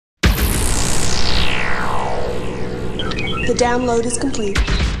The download is complete.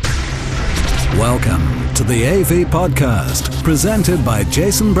 Welcome to the AV Podcast, presented by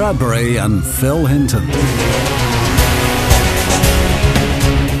Jason Bradbury and Phil Hinton.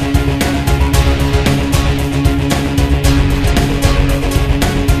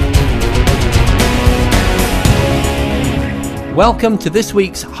 Welcome to this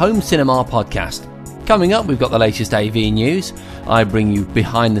week's Home Cinema Podcast. Coming up, we've got the latest AV news. I bring you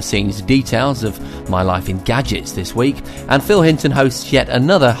behind-the-scenes details of my life in gadgets this week, and Phil Hinton hosts yet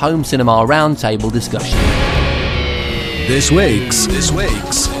another Home Cinema Roundtable discussion. This week's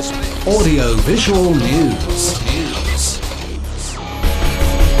audio-visual news.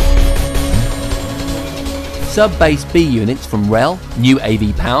 Sub-bass B units from REL, new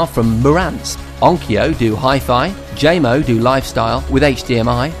AV power from Marantz, Onkyo do hi-fi, JMO do lifestyle with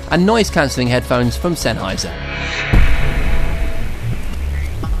HDMI, and noise-cancelling headphones from Sennheiser.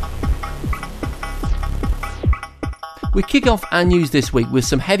 We kick off our news this week with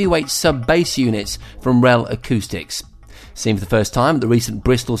some heavyweight sub-bass units from REL Acoustics. Seen for the first time at the recent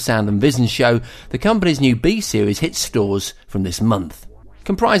Bristol Sound and Vision show, the company's new B-Series hits stores from this month.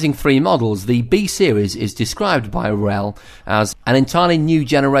 Comprising 3 models, the B-Series is described by REL as an entirely new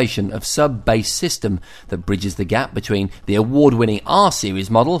generation of sub-bass system that bridges the gap between the award-winning R-Series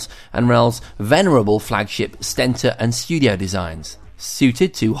models and REL's venerable flagship Stentor and Studio designs.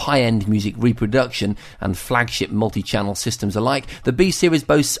 Suited to high-end music reproduction and flagship multi-channel systems alike, the B-Series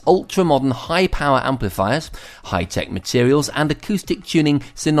boasts ultra-modern high-power amplifiers, high-tech materials and acoustic tuning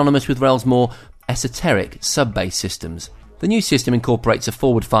synonymous with REL's more esoteric sub-bass systems. The new system incorporates a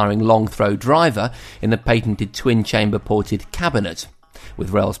forward-firing long-throw driver in the patented twin-chamber ported cabinet, with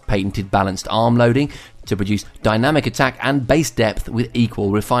REL's patented balanced arm loading to produce dynamic attack and bass depth with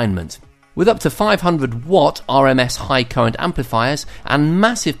equal refinement. With up to 500-watt RMS high-current amplifiers and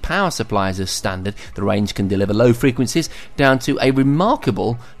massive power supplies as standard, the range can deliver low frequencies down to a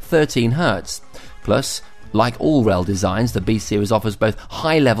remarkable 13 Hz. Plus, like all REL designs, the B-Series offers both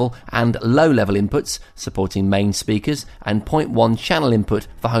high-level and low-level inputs, supporting main speakers and 0.1 channel input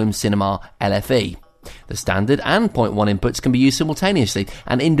for home cinema LFE. The standard and 0.1 inputs can be used simultaneously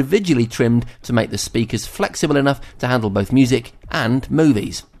and individually trimmed to make the speakers flexible enough to handle both music and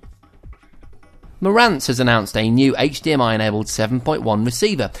movies. Marantz has announced a new HDMI-enabled 7.1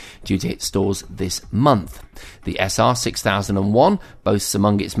 receiver due to hit stores this month. The SR6001 boasts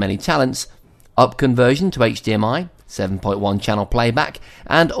among its many talents up conversion to HDMI, 7.1 channel playback,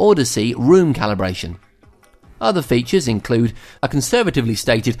 and Audyssey room calibration. Other features include a conservatively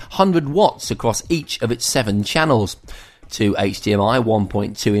stated 100 watts across each of its 7 channels, 2 HDMI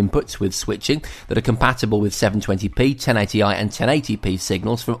 1.2 inputs with switching that are compatible with 720p, 1080i and 1080p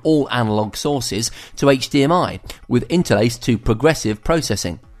signals from all analog sources to HDMI, with interlaced to progressive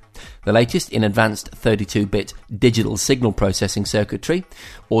processing. The latest in advanced 32-bit digital signal processing circuitry,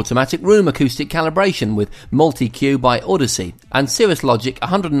 automatic room acoustic calibration with multi-cue by Audyssey, and Cirrus Logic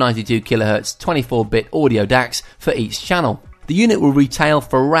 192 kHz 24-bit audio DACs for each channel. The unit will retail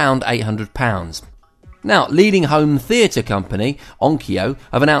for around £800. Now, leading home theatre company Onkyo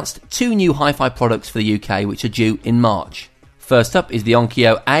have announced 2 new hi-fi products for the UK which are due in March. First up is the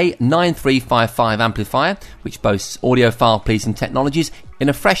Onkyo A9355 amplifier, which boasts audiophile-pleasing technologies in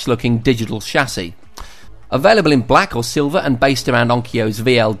a fresh-looking digital chassis. Available in black or silver and based around Onkyo's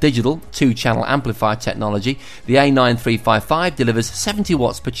VL Digital 2-channel amplifier technology, the A9355 delivers 70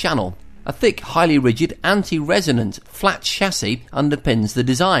 watts per channel. A thick, highly rigid, anti-resonant, flat chassis underpins the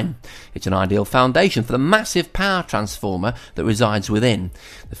design. It's an ideal foundation for the massive power transformer that resides within.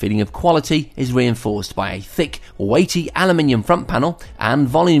 The feeling of quality is reinforced by a thick, weighty aluminium front panel and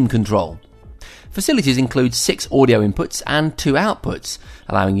volume control. Facilities include 6 audio inputs and 2 outputs,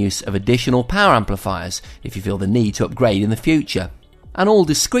 allowing use of additional power amplifiers if you feel the need to upgrade in the future. An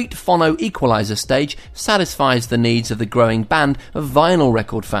all-discrete phono equalizer stage satisfies the needs of the growing band of vinyl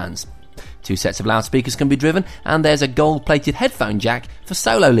record fans. 2 sets of loudspeakers can be driven, and there's a gold-plated headphone jack for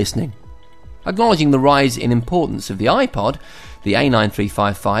solo listening. Acknowledging the rise in importance of the iPod, the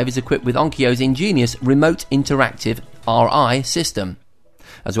A9355 is equipped with Onkyo's ingenious Remote Interactive RI system.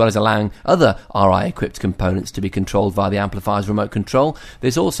 As well as allowing other RI-equipped components to be controlled via the amplifier's remote control,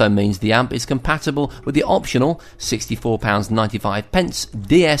 this also means the amp is compatible with the optional £64.95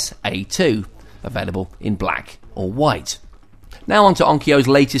 DS-A2, available in black or white. Now on to Onkyo's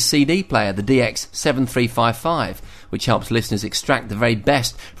latest CD player, the DX7355, which helps listeners extract the very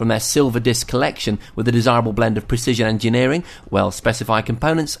best from their silver disc collection with a desirable blend of precision engineering, well-specified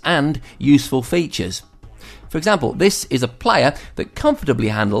components and useful features. For example, this is a player that comfortably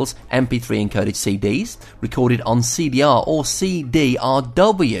handles MP3 encoded CDs recorded on CDR or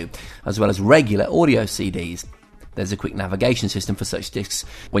CDRW, as well as regular audio CDs. There's a quick navigation system for such discs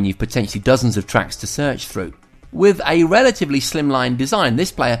when you've potentially dozens of tracks to search through. With a relatively slimline design,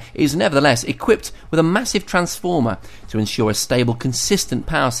 this player is nevertheless equipped with a massive transformer to ensure a stable, consistent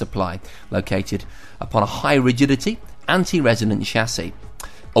power supply located upon a high rigidity, anti-resonant chassis.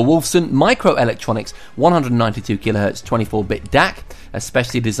 A Wolfson Microelectronics 192kHz 24-bit DAC,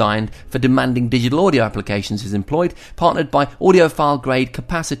 especially designed for demanding digital audio applications, is employed, partnered by audiophile-grade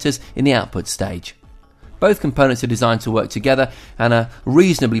capacitors in the output stage. Both components are designed to work together and are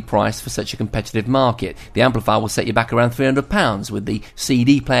reasonably priced for such a competitive market. The amplifier will set you back around £300, with the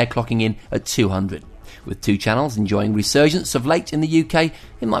CD player clocking in at £200. With 2 channels enjoying resurgence of late in the UK,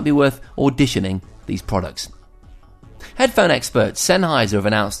 it might be worth auditioning these products. Headphone experts Sennheiser have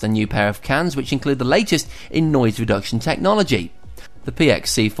announced a new pair of cans which include the latest in noise reduction technology. The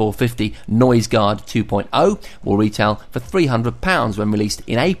PX-C450 Noise Guard 2.0 will retail for £300 when released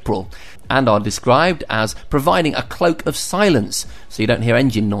in April, and are described as providing a cloak of silence so you don't hear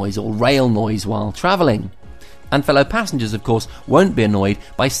engine noise or rail noise while travelling. And fellow passengers, of course, won't be annoyed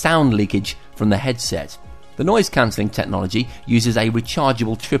by sound leakage from the headset. The noise cancelling technology uses a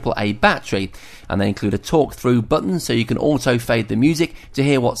rechargeable AAA battery, and they include a talk-through button so you can auto-fade the music to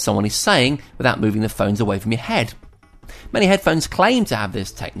hear what someone is saying without moving the phones away from your head. Many headphones claim to have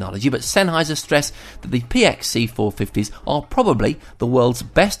this technology, but Sennheiser stress that the PX-C450s are probably the world's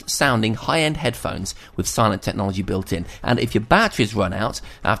best sounding high-end headphones with silent technology built in, and if your batteries run out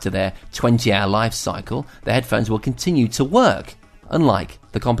after their 20-hour life cycle, the headphones will continue to work, unlike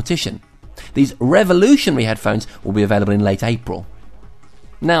the competition. These revolutionary headphones will be available in late April.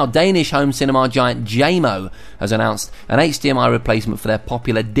 Now, Danish home cinema giant JMO has announced an HDMI replacement for their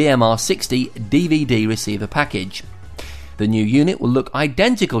popular DMR60 DVD receiver package. The new unit will look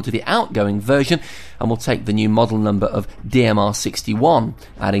identical to the outgoing version and will take the new model number of DMR61,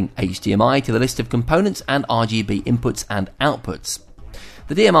 adding HDMI to the list of components and RGB inputs and outputs.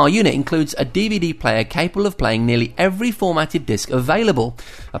 The DMR unit includes a DVD player capable of playing nearly every formatted disc available,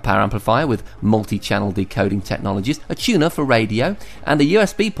 a power amplifier with multi-channel decoding technologies, a tuner for radio, and a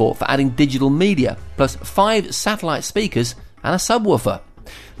USB port for adding digital media, plus 5 satellite speakers and a subwoofer.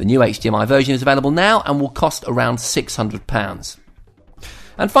 The new HDMI version is available now and will cost around £600.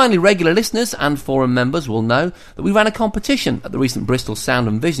 And finally, regular listeners and forum members will know that we ran a competition at the recent Bristol Sound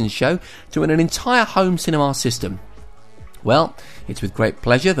and Vision show to win an entire home cinema system. Well, it's with great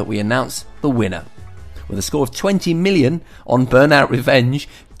pleasure that we announce the winner. With a score of 20 million on Burnout Revenge,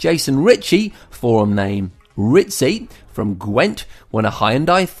 Jason Ritchie, forum name Ritzy, from Gwent, won a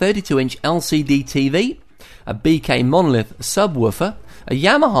Hyundai 32-inch LCD TV, a BK Monolith subwoofer, a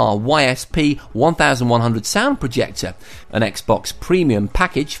Yamaha YSP 1100 sound projector, an Xbox Premium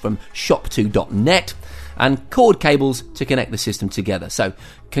package from shop2.net, and cord cables to connect the system together. So,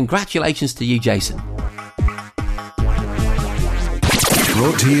 congratulations to you, Jason.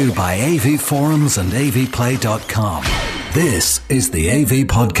 Brought to you by AV Forums and avplay.com. This is the AV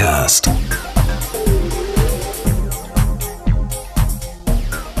Podcast.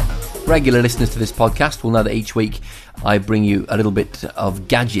 Regular listeners to this podcast will know that each week I bring you a little bit of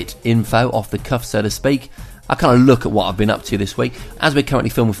gadget info off the cuff, so to speak. I kind of look at what I've been up to this week. As we're currently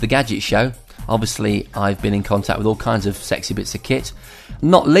filming for the Gadget Show, obviously I've been in contact with all kinds of sexy bits of kit.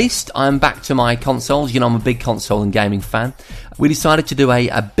 Not least, I'm back to my consoles. You know, I'm a big console and gaming fan. We decided to do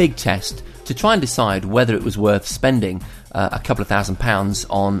a big test to try and decide whether it was worth spending a couple of £1,000s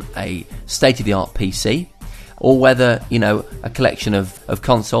on a state-of-the-art PC, or whether, you know, a collection of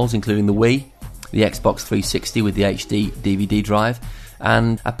consoles, including the Wii, the Xbox 360 with the HD DVD drive,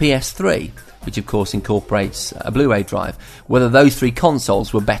 and a PS3, which of course incorporates a Blu-ray drive, whether those 3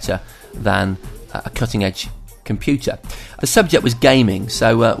 consoles were better than a cutting-edge computer. The subject was gaming,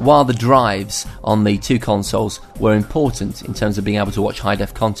 so while the drives on the 2 consoles were important in terms of being able to watch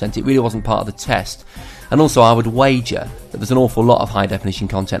high-def content, it really wasn't part of the test. And also, I would wager that there's an awful lot of high-definition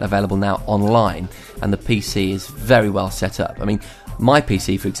content available now online, and the PC is very well set up. I mean, my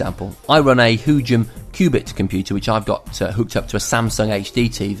PC, for example, I run a Hujum Qubit computer, which I've got hooked up to a Samsung HD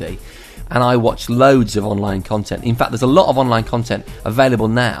TV, and I watch loads of online content. In fact, there's a lot of online content available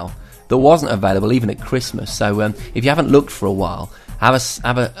now that wasn't available even at Christmas. So if you haven't looked for a while, have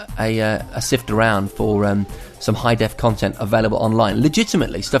a sift around for some high-def content available online,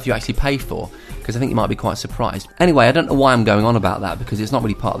 legitimately, stuff you actually pay for, because I think you might be quite surprised. Anyway, I don't know why I'm going on about that, because it's not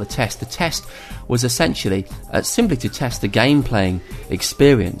really part of the test. The test was essentially simply to test the game-playing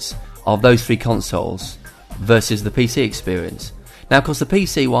experience of those 3 consoles versus the PC experience. Now, of course, the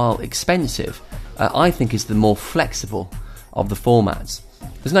PC, while expensive, I think is the more flexible of the formats.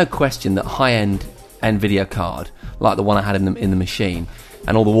 There's no question that high-end NVIDIA card, like the one I had in the machine,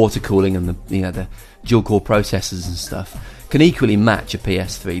 and all the water cooling and the dual-core processors and stuff can equally match a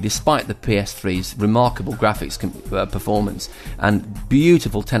PS3, despite the PS3's remarkable graphics performance and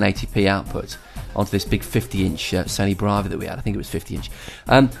beautiful 1080p output onto this big 50-inch Sony Bravia that we had. I think it was 50-inch.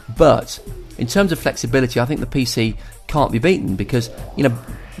 But in terms of flexibility, I think the PC can't be beaten because,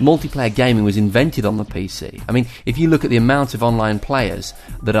 multiplayer gaming was invented on the PC. I mean, if you look at the amount of online players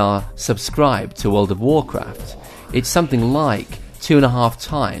that are subscribed to World of Warcraft, it's something like 2.5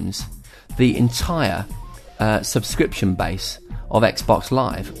 times the entire subscription base of Xbox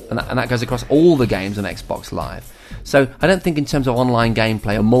Live, and that goes across all the games on Xbox Live. So I don't think in terms of online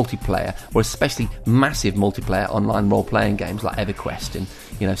gameplay or multiplayer, or especially massive multiplayer online role-playing games like EverQuest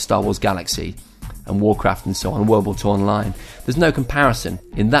and Star Wars Galaxy and Warcraft and so on, World War II Online, there's no comparison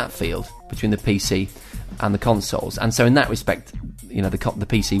in that field between the PC and the consoles. And so in that respect, the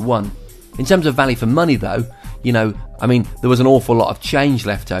PC won. In terms of value for money, though, there was an awful lot of change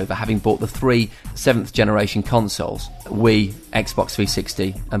left over, having bought the 3 7th generation consoles, Wii, Xbox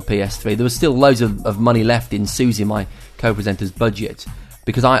 360 and PS3. There was still loads of money left in Susie, my co-presenter's budget,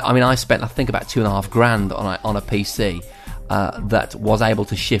 because I spent, I think, about $2,500 on a PC that was able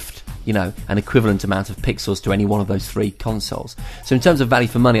to shift an equivalent amount of pixels to any one of those 3 consoles. So in terms of value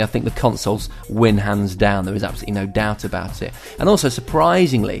for money, I think the consoles win hands down. There is absolutely no doubt about it. And also,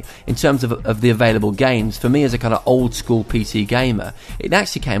 surprisingly, in terms of the available games, for me as a kind of old school PC gamer, it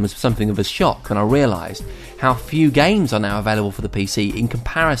actually came as something of a shock when I realised how few games are now available for the PC in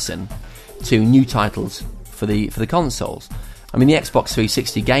comparison to new titles for the consoles. I mean, the Xbox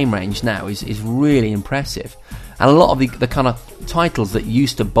 360 game range now is really impressive. And a lot of the kind of titles that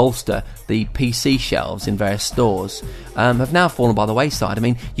used to bolster the PC shelves in various stores have now fallen by the wayside. I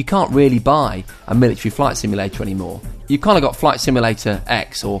mean, you can't really buy a military flight simulator anymore. You've kind of got Flight Simulator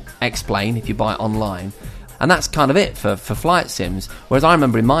X or X-Plane if you buy it online. And that's kind of it for flight sims. Whereas I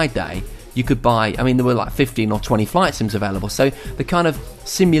remember in my day, you could buy, there were like 15 or 20 flight sims available. So the kind of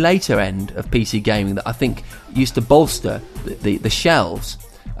simulator end of PC gaming that I think used to bolster the shelves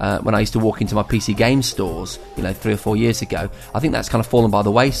when I used to walk into my PC game stores, 3 or 4 years ago, I think that's kind of fallen by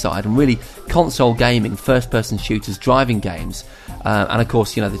the wayside. And really, console gaming, first-person shooters, driving games, and of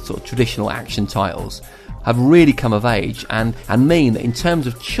course, the sort of traditional action titles have really come of age and mean that in terms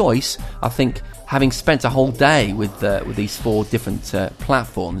of choice, I think having spent a whole day with these 4 different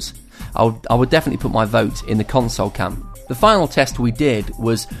platforms, I would definitely put my vote in the console camp. The final test we did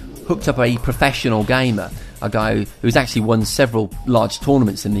was hooked up a professional gamer, a guy who's actually won several large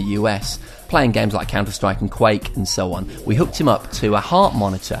tournaments in the US, playing games like Counter-Strike and Quake and so on. We hooked him up to a heart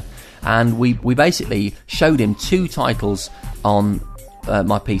monitor, and we basically showed him 2 titles on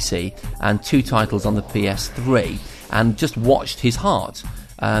my PC and 2 titles on the PS3, and just watched his heart.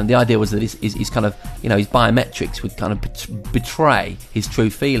 The idea was that his kind of, his biometrics would kind of betray his true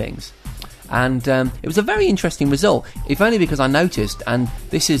feelings. And it was a very interesting result, if only because I noticed, and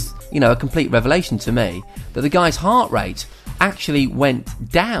this is, a complete revelation to me, that the guy's heart rate actually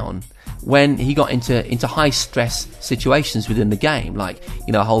went down when he got into high-stress situations within the game, like,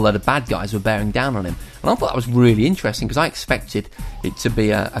 a whole load of bad guys were bearing down on him. And I thought that was really interesting, because I expected it to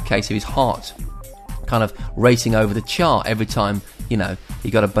be a case of his heart kind of racing over the chart every time, he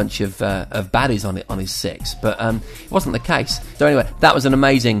got a bunch of baddies on his 6. But it wasn't the case. So anyway, that was an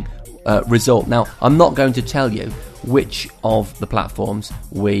amazing result. Now, I'm not going to tell you which of the platforms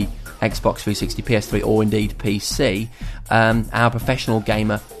Wii, Xbox 360, PS3 or indeed PC our professional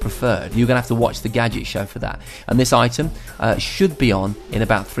gamer preferred. You're going to have to watch the Gadget Show for that. And this item should be on in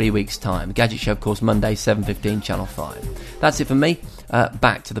about 3 weeks' time. The Gadget Show, of course, Monday, 7:15, Channel 5. That's it for me.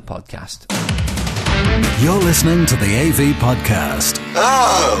 Back to the podcast. You're listening to the AV Podcast.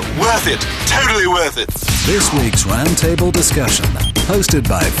 Oh, worth it. Totally worth it. This week's roundtable discussion, hosted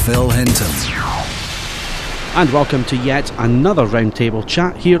by Phil Hinton. And welcome to yet another roundtable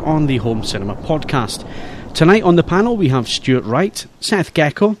chat here on the Home Cinema Podcast. Tonight on the panel we have Stuart Wright, Seth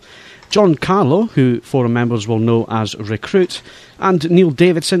Gecko, John Carlo, who forum members will know as Recruit, and Neil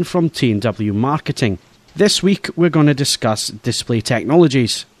Davidson from T&W Marketing. This week we're going to discuss display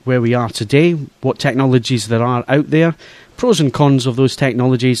technologies, where we are today, what technologies there are out there, pros and cons of those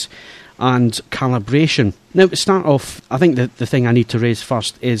technologies, and calibration. Now, to start off, I think that the thing I need to raise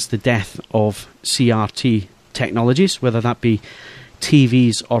first is the death of CRT technologies, whether that be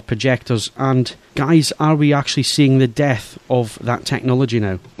TVs or projectors. And guys, are we actually seeing the death of that technology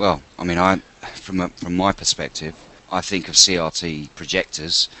now? Well, from my perspective, I think of CRT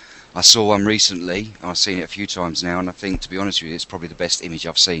projectors. I saw one recently, I've seen it a few times now, and I think, to be honest with you, it's probably the best image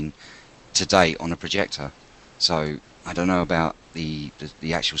I've seen to date on a projector. So, I don't know about the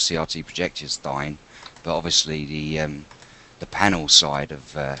actual CRT projectors dying, but obviously the panel side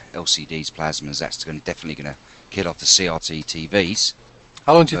of LCDs, plasmas. That's definitely going to kill off the CRT TVs.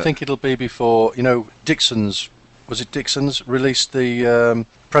 How long do you think it'll be before, Dixon's released the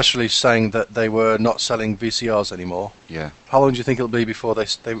press release saying that they were not selling VCRs anymore? Yeah. How long do you think it'll be before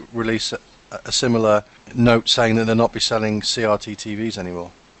they release a similar note saying that they'll not be selling CRT TVs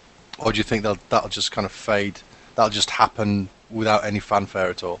anymore? Or do you think that'll just kind of fade? That'll just happen without any fanfare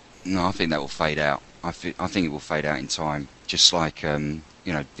at all? No, I think that will fade out. I think it will fade out in time. Just like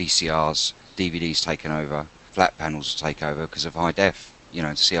VCRs, DVDs taken over, flat panels will take over because of high def.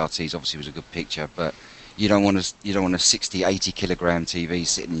 CRTs obviously was a good picture, but you don't want a 60, 80 kilogram TV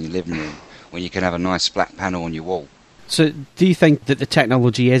sitting in your living room when you can have a nice flat panel on your wall. So do you think that the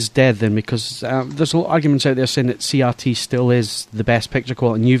technology is dead then? Because there's a lot of arguments out there saying that CRT still is the best picture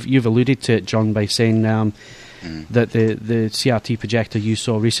quality, and you've alluded to it, John, by saying that the CRT projector you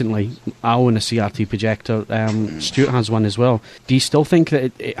saw recently, I own a CRT projector, Stuart has one as well. Do you still think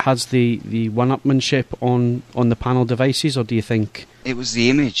that it has the one-upmanship on the panel devices, or do you think... It was the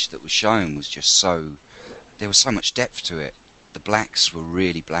image that was shown was just so... There was so much depth to it. The blacks were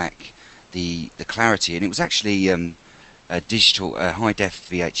really black. The clarity, and it was actually a digital, high-def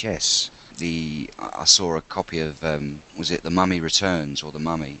VHS. I saw a copy of, was it The Mummy Returns or The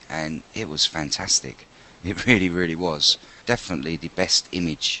Mummy, and it was fantastic. It really, really was. Definitely the best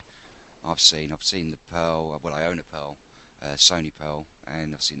image I've seen. I've seen the Pearl, well, I own a Pearl, Sony Pearl,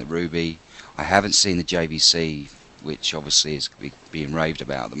 and I've seen the Ruby. I haven't seen the JVC, which obviously is being raved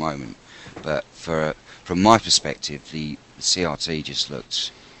about at the moment. But from my perspective, the CRT just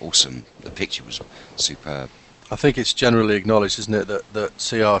looked awesome. The picture was superb. I think it's generally acknowledged, isn't it, that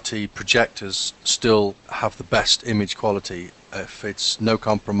CRT projectors still have the best image quality. If it's no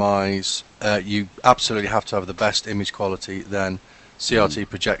compromise, you absolutely have to have the best image quality, then CRT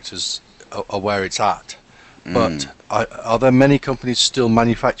projectors are where it's at. But are there many companies still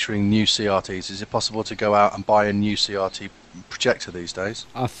manufacturing new CRTs? Is it possible to go out and buy a new CRT projector these days?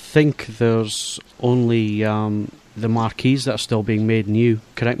 I think there's only the Marquees that are still being made new.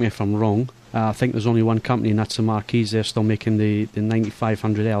 Correct me if I'm wrong. I think there's only one company, and that's the Marquees. They're still making the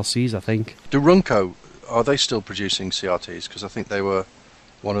 9500 LCs, I think. Do Runco, are they still producing CRTs? Because I think they were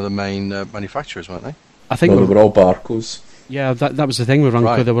one of the main manufacturers, weren't they? I think they were all Barcos. Yeah, that was the thing with Runco.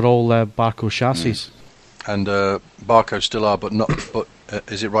 Right. They were all Barco chassis. And Barco still are, but not. But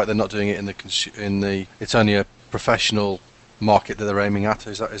is it right they're not doing it in the? It's only a professional market that they're aiming at.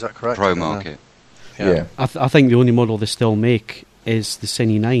 Is that correct? Pro market. Yeah. I think the only model they still make is the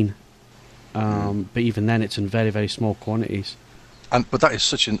Cine 9. But even then, it's in very, very small quantities. But that is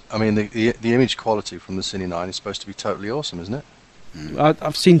such an... I mean, the image quality from the Cine 9 is supposed to be totally awesome, isn't it?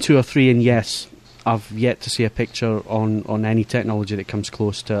 I've seen 2 or 3, and yes, I've yet to see a picture on any technology that comes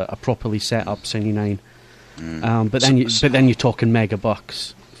close to a properly set up Cine 9. But then you're talking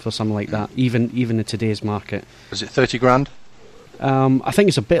megabucks for something like that, even in today's market. Is it 30 grand? I think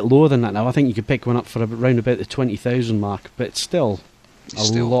it's a bit lower than that now. I think you could pick one up for around about the 20,000 mark, but it's still a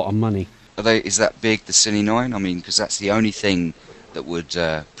lot of money. Is that big, the Cine 9? I mean, because that's the only thing that would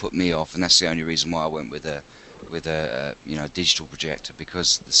put me off, and that's the only reason why I went with a digital projector,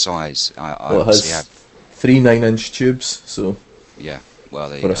 because the size. It has 3 9-inch tubes, so yeah. Well,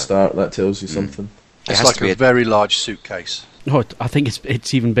 there for you a go. start, that tells you something. It's like a very large suitcase. Oh, I think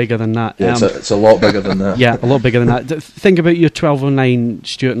it's even bigger than that. Yeah, it's a lot bigger than that. Yeah, a lot bigger than that. Think about your 1209,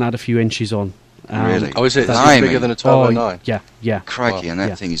 Stuart, and add a few inches on. Really? Oh, is it? Blimey. It's bigger than a 1209? Yeah. Crikey, Wow. and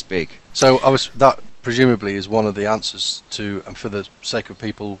that thing is big. So that presumably is one of the answers to, and for the sake of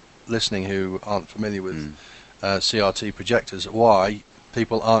people listening who aren't familiar with CRT projectors, why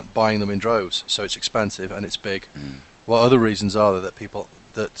people aren't buying them in droves. So it's expensive and it's big. What other reasons are there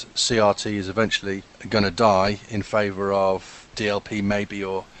that CRT is eventually going to die in favour of DLP maybe,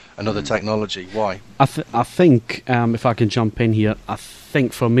 or another technology? Why? I think, if I can jump in here, I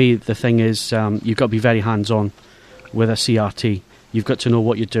think for me the thing is you've got to be very hands-on with a CRT. You've got to know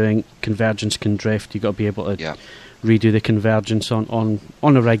what you're doing. Convergence can drift. You've got to be able to redo the convergence on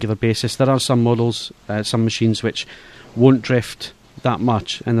a regular basis. There are some models, some machines which won't drift that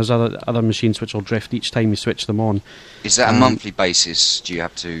much, and there's other machines which will drift each time you switch them on. Is that a monthly basis? Do you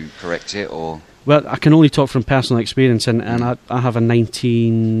have to correct it, or...? Well, I can only talk from personal experience, and I have a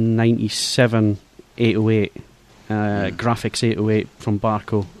 1997 808, graphics 808 from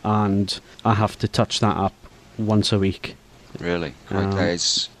Barco, and I have to touch that up once a week. Really? Great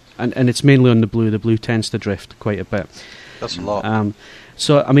days. And it's mainly on the blue. The blue tends to drift quite a bit. That's a lot.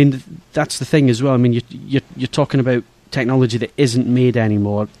 So, I mean, that's the thing as well. I mean, you're talking about technology that isn't made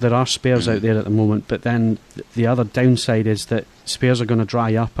anymore. There are spares out there at the moment, but then the other downside is that spares are going to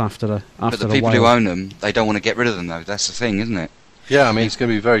dry up after a while. But the people who own them, they don't want to get rid of them, though. That's the thing, isn't it? Yeah, I mean, it's going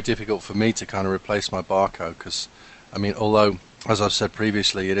to be very difficult for me to kind of replace my Barco because, I mean, although, as I've said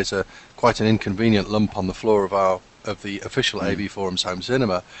previously, it is quite an inconvenient lump on the floor of the official AV Forums home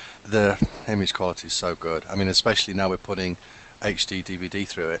cinema, the image quality is so good. I mean, especially now we're putting HD DVD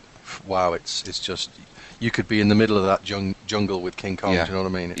through it. Wow, it's just... You could be in the middle of that jungle with King Kong, Yeah. do you know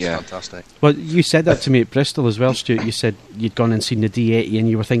what I mean? It's fantastic. Well, you said that to me at Bristol as well, Stuart. You said you'd gone and seen the D80 and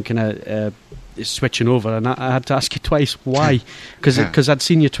you were thinking of switching over, and I had to ask you twice why. Because I'd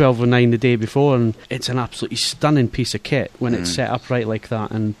seen your 1209 the day before, and it's an absolutely stunning piece of kit when it's set up right like that,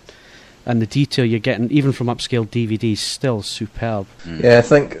 and the detail you're getting, even from upscale DVDs, still superb. Yeah, I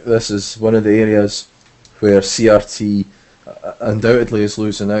think this is one of the areas where CRT undoubtedly is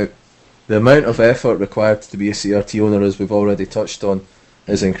losing out. The amount of effort required to be a CRT owner, as we've already touched on,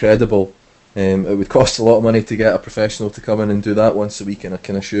 is incredible. It would cost a lot of money to get a professional to come in and do that once a week, and I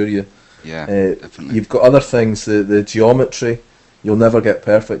can assure you. Yeah, definitely. You've got other things, the geometry, you'll never get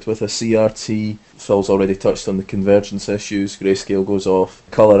perfect with a CRT. Phil's already touched on the convergence issues, grayscale goes off,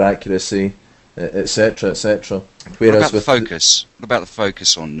 colour accuracy, etc, etc. What about the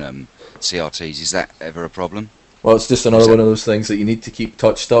focus on CRTs? Is that ever a problem? Well, it's just another one of those things that you need to keep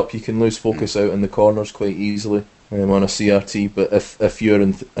touched up. You can lose focus out in the corners quite easily on a CRT, but if you're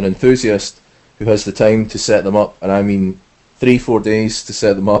an enthusiast who has the time to set them up, and I mean 3-4 days to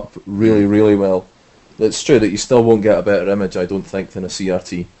set them up really, really well, it's true that you still won't get a better image, I don't think, than a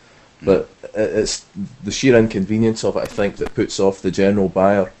CRT. But it's the sheer inconvenience of it, I think, that puts off the general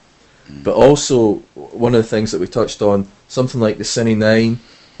buyer. But also, one of the things that we touched on, something like the Cine 9,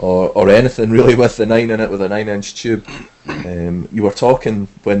 or anything really with the 9 in it, with a 9-inch tube, you were talking,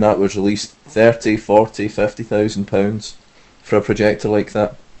 when that was released, 30, 40, 50,000 pounds for a projector like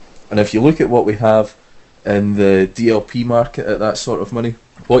that. And if you look at what we have in the DLP market at that sort of money,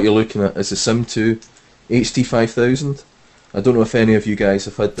 what you're looking at is a Sim2 HD5000. I don't know if any of you guys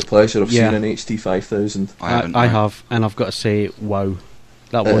have had the pleasure of seeing an HD5000. I have, and I've got to say, wow.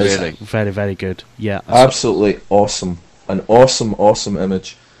 That was very, very good. Yeah, absolutely awesome. An awesome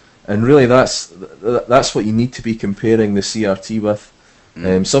image. And really, that's what you need to be comparing the CRT with.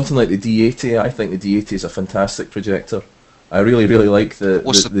 Something like the D80, I think the D80 is a fantastic projector. I really, really like the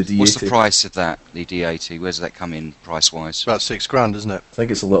D80. What's the price of that, the D80? Where does that come in price-wise? It's about $6,000, isn't it? I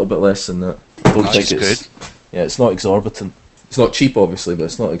think it's a little bit less than that. I don't think it's good. Yeah, it's not exorbitant. It's not cheap, obviously, but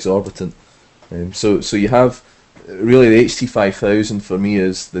it's not exorbitant. So you have really the HT5000 for me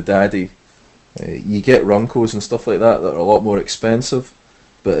is the daddy. You get Runcos and stuff like that are a lot more expensive,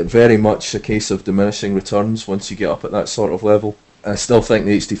 but very much a case of diminishing returns once you get up at that sort of level. I still think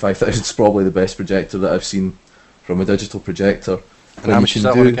the HT5000 is probably the best projector that I've seen from a digital projector. And how much is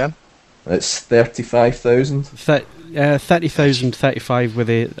that one again? It's 35,000. 30,000, 35 with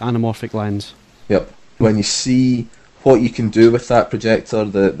the anamorphic lens. Yep. When you see what you can do with that projector,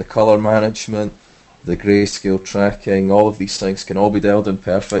 the colour management, the grayscale tracking, all of these things can all be dialed in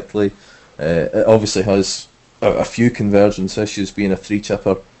perfectly. It obviously has a few convergence issues being a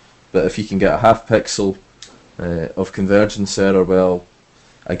 3-chipper, but if you can get a half pixel of convergence error, well,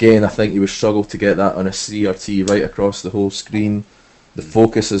 again, I think you would struggle to get that on a CRT right across the whole screen. The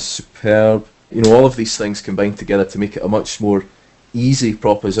focus is superb. You know, all of these things combine together to make it a much more easy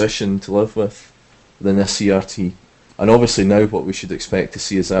proposition to live with than a CRT. And obviously now what we should expect to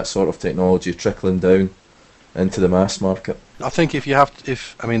see is that sort of technology trickling down into the mass market. I think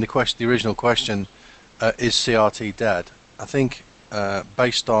the original question, is CRT dead? I think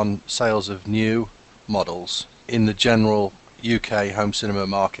based on sales of new models in the general UK home cinema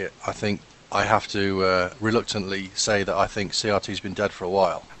market, I think I have to reluctantly say that I think CRT's been dead for a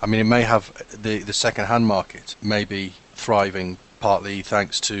while. I mean, it may have the second-hand market may be thriving partly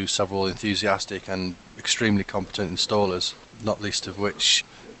thanks to several enthusiastic and extremely competent installers, not least of which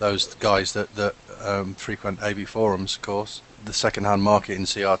those guys that frequent AV forums, of course. The second-hand market in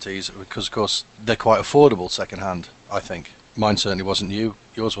CRTs, because of course they're quite affordable second-hand, I think. Mine certainly wasn't new.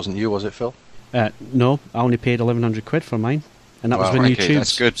 Yours wasn't new, was it, Phil? No, I only paid 1,100 quid for mine, and that was with new tubes.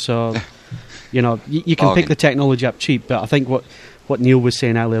 That's good. So, you know, you can pick the technology up cheap, but I think what Neil was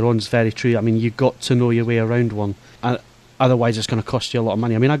saying earlier on is very true. I mean, you've got to know your way around one. Otherwise, it's going to cost you a lot of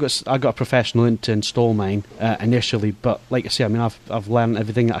money. I mean, I got a professional in to install mine initially, but like I say, I mean, I've learned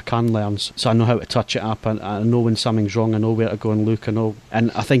everything that I can learn, so I know how to touch it up, and I know when something's wrong. I know where to go and look. And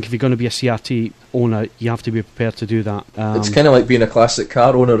I think if you're going to be a CRT owner, you have to be prepared to do that. It's kind of like being a classic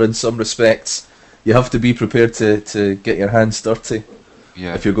car owner in some respects. You have to be prepared to get your hands dirty.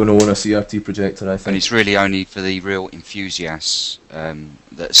 Yeah. if you're going to own a CRT projector, I think. And it's really only for the real enthusiasts that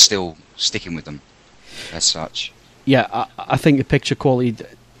are still sticking with them as such. Yeah, I think the picture quality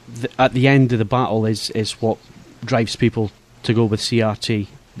at the end of the battle is what drives people to go with CRT,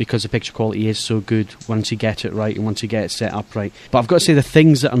 because the picture quality is so good once you get it right and once you get it set up right. But I've got to say, the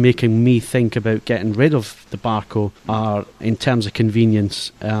things that are making me think about getting rid of the Barco are, in terms of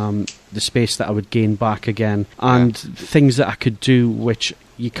convenience, the space that I would gain back again, and things that I could do which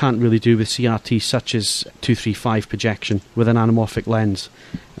you can't really do with CRT, such as 235 projection with an anamorphic lens.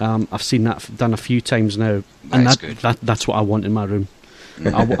 I've seen that done a few times now, and that's what I want in my room.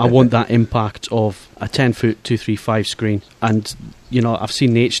 I want that impact of a 10-foot 235 screen. And, you know, I've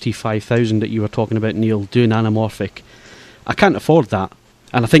seen the HT5000 that you were talking about, Neil, doing anamorphic. I can't afford that,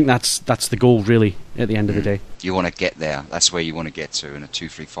 and I think that's the goal, really, at the end of the day. You want to get there. That's where you want to get to in a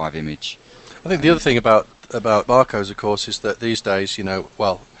 235 image. I think the other thing about Barcos, of course, is that these days, you know,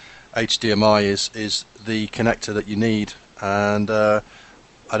 well, HDMI is the connector that you need, and I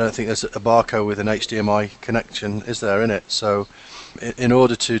don't think there's a Barco with an HDMI connection, is there, in it? So in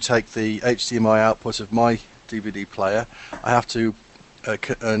order to take the HDMI output of my DVD player, I have to,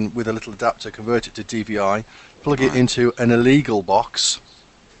 and with a little adapter, convert it to DVI, plug it into an illegal box,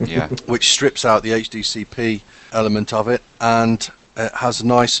 which strips out the HDCP element of it, and it has a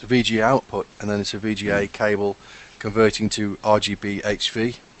nice VGA output, and then it's a VGA cable converting to RGB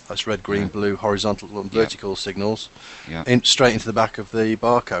HV. That's red, green, blue, horizontal and vertical signals, straight into the back of the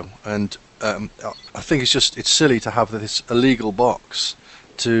Barco. And I think it's silly to have this illegal box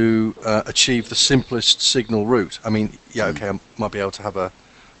to achieve the simplest signal route. I mean, I might be able to have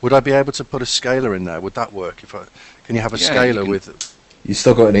would I be able to put a scaler in there? Would that work? Can you have a scaler with? You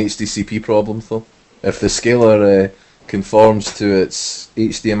still got an HDCP problem though. If the scaler conforms to its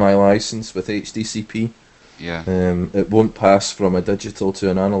HDMI license with HDCP, it won't pass from a digital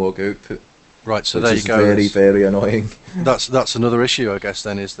to an analog output. Right, so which there is you go. Very, very annoying. That's another issue, I guess.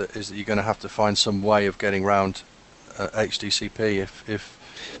 Then is that you're going to have to find some way of getting around HDCP if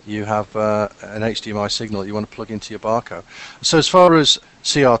you have an HDMI signal that you want to plug into your Barco. So as far as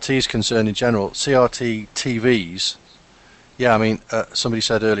CRT is concerned in general, CRT TVs, I mean, somebody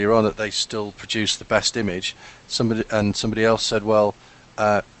said earlier on that they still produce the best image. Somebody else said, well,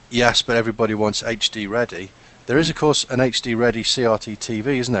 yes, but everybody wants HD ready. There is, of course, an HD ready CRT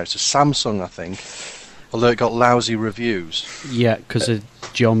TV, isn't there? It's a Samsung, I think, although it got lousy reviews. Yeah, because the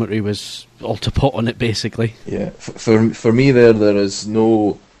geometry was all to pot on it, basically. Yeah, for me there's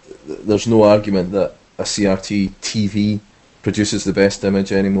no argument that a CRT TV produces the best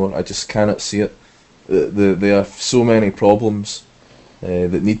image anymore. I just cannot see it. There are so many problems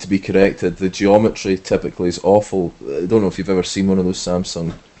that need to be corrected. The geometry typically is awful. I don't know if you've ever seen one of those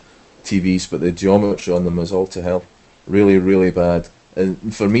Samsung TVs, but the geometry on them is all to hell. Really, really bad.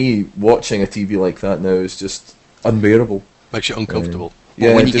 And for me, watching a TV like that now is just unbearable. Makes you uncomfortable.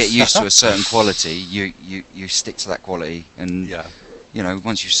 Well, when you get used to a certain quality, you stick to that quality. And you know,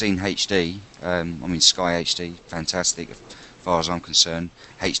 once you've seen HD, I mean Sky HD, fantastic as far as I'm concerned.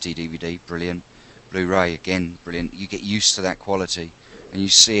 HD DVD, brilliant. Blu-ray, again, brilliant. You get used to that quality, and you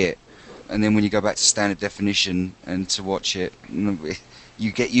see it. And then when you go back to standard definition and to watch it,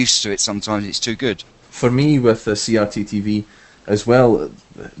 you get used to it. Sometimes it's too good. For me, with the CRT TV as well,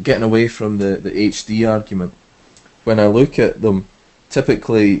 getting away from the HD argument, when I look at them,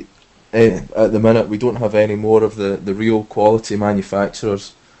 typically at the minute we don't have any more of the real quality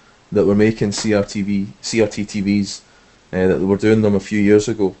manufacturers that were making CRT TVs that were doing them a few years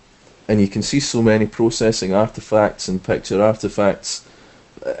ago. And you can see so many processing artifacts and picture artifacts.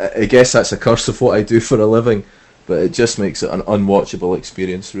 I guess that's a curse of what I do for a living, but it just makes it an unwatchable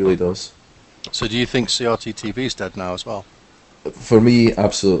experience, really does. So do you think CRT TV is dead now as well? For me,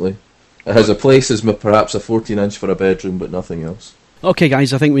 absolutely. It has a place as perhaps a 14-inch for a bedroom, but nothing else. Okay,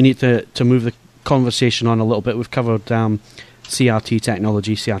 guys, I think we need to move the conversation on a little bit. We've covered CRT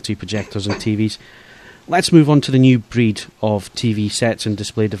technology, CRT projectors and TVs. Let's move on to the new breed of TV sets and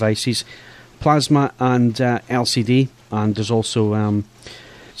display devices, plasma and LCD, and there's also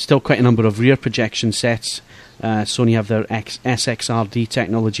still quite a number of rear projection sets. Sony have their SXRD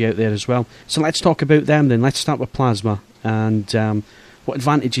technology out there as well. So let's talk about them then. Let's start with plasma. And what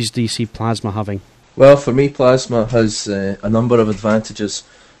advantages do you see plasma having? Well, for me, plasma has a number of advantages.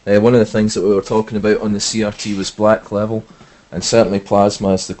 One of the things that we were talking about on the CRT was black level. And certainly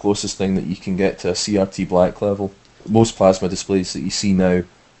plasma is the closest thing that you can get to a CRT black level. Most plasma displays that you see now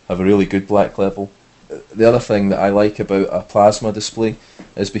have a really good black level. The other thing that I like about a plasma display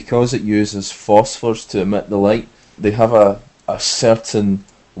is because it uses phosphors to emit the light, they have a certain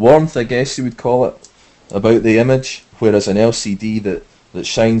warmth, I guess you would call it, about the image, whereas an LCD that that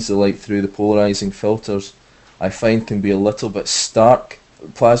shines the light through the polarising filters, I find can be a little bit stark.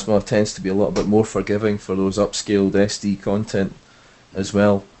 Plasma tends to be a little bit more forgiving for those upscaled SD content as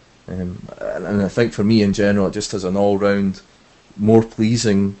well. And I think for me in general, it just has an all-round more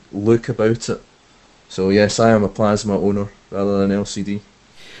pleasing look about it. So yes, I am a plasma owner rather than LCD.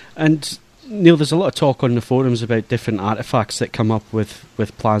 And Neil, there's a lot of talk on the forums about different artefacts that come up with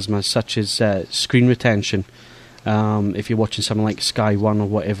plasma, such as screen retention. If you're watching something like Sky One or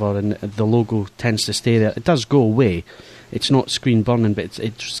whatever, and the logo tends to stay there, it does go away. It's not screen burning, but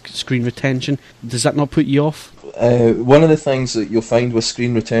it's screen retention. Does that not put you off? One of the things that you'll find with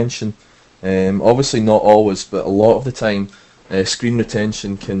screen retention, obviously not always, but a lot of the time, screen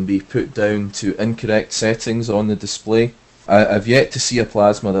retention can be put down to incorrect settings on the display. I've yet to see a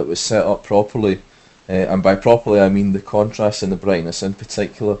plasma that was set up properly, and by properly I mean the contrast and the brightness in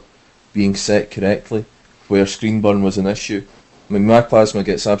particular being set correctly, where screen burn was an issue. I mean, my plasma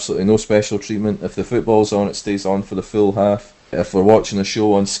gets absolutely no special treatment. If the football's on, it stays on for the full half. If we're watching a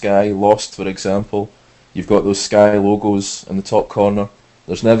show on Sky, Lost for example, you've got those Sky logos in the top corner.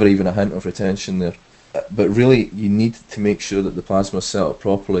 There's never even a hint of retention there. But really, you need to make sure that the plasma's set up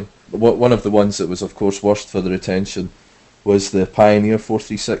properly. One of the ones that was, of course, worst for the retention was the Pioneer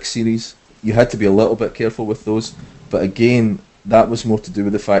 436 series. You had to be a little bit careful with those, but again, that was more to do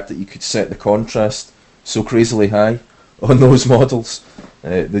with the fact that you could set the contrast so crazily high on those models.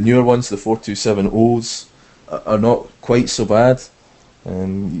 The newer ones, the 427Os, are not quite so bad.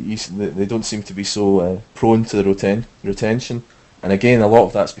 They don't seem to be so prone to the retention. And again, a lot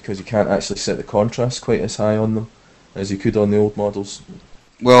of that's because you can't actually set the contrast quite as high on them as you could on the old models.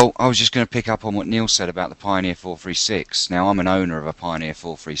 Well, I was just going to pick up on what Neil said about the Pioneer 436. Now, I'm an owner of a Pioneer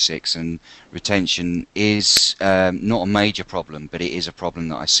 436, and retention is not a major problem, but it is a problem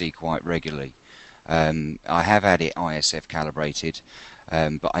that I see quite regularly. I have had it ISF calibrated,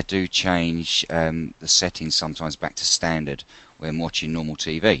 but I do change the settings sometimes back to standard when I'm watching normal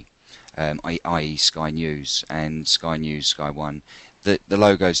TV, i.e. Sky News and Sky News, Sky One. The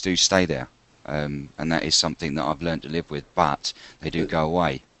logos do stay there. And that is something that I've learned to live with, but they do go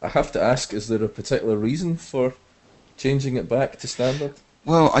away. I have to ask, is there a particular reason for changing it back to standard?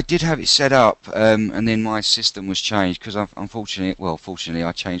 Well, I did have it set up, and then my system was changed because fortunately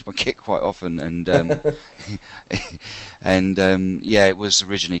I changed my kit quite often, and yeah, it was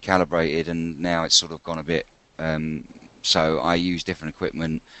originally calibrated, and now it's sort of gone a bit. So I use different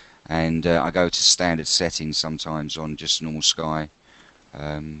equipment, and I go to standard settings sometimes on just normal Sky.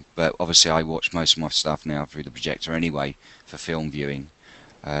 But obviously I watch most of my stuff now through the projector anyway for film viewing,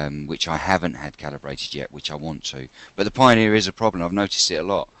 which I haven't had calibrated yet, which I want to. But the Pioneer is a problem. I've noticed it a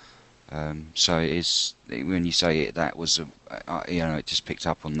lot. So it is, when you say it, that was it just picked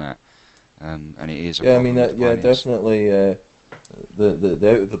up on that, and it is a problem. I mean, definitely. The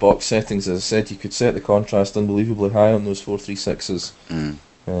out of the box settings, as I said, you could set the contrast unbelievably high on those 436s,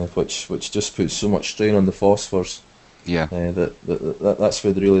 which just puts so much strain on the phosphors. Yeah, that's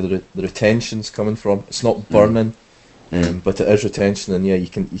where the retention's coming from. It's not burning, but it is retention, and yeah, you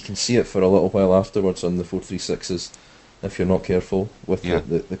can see it for a little while afterwards on the 436s if you're not careful with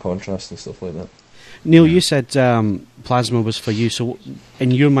the contrast and stuff like that. Neil, you said plasma was for you, so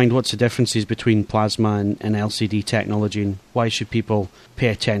in your mind, what's the differences between plasma and LCD technology, and why should people pay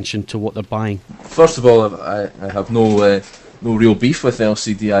attention to what they're buying? First of all, I have no real beef with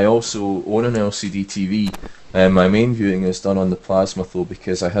LCD. I also own an LCD TV. My main viewing is done on the plasma though,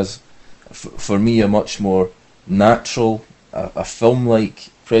 because it has, for me, a much more natural, a film-like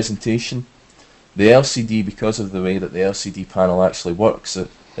presentation. The LCD, because of the way that the LCD panel actually works,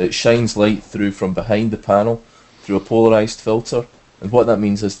 it shines light through from behind the panel through a polarised filter, and what that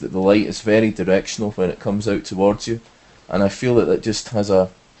means is that the light is very directional when it comes out towards you, and I feel that it just has a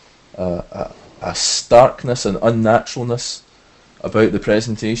starkness and unnaturalness about the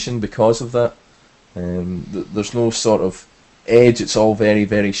presentation because of that. There's no sort of edge. It's all very,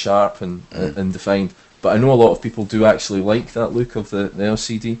 very sharp and defined. But I know a lot of people do actually like that look of the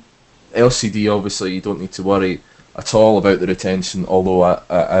LCD. LCD, obviously, you don't need to worry at all about the retention, although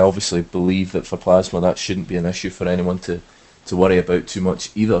I obviously believe that for plasma that shouldn't be an issue for anyone to worry about too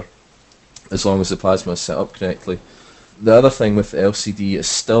much either, as long as the plasma is set up correctly. The other thing with the LCD is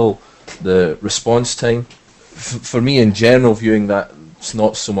still the response time. For me, in general, viewing that, it's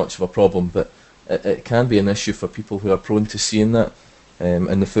not so much of a problem, but it can be an issue for people who are prone to seeing that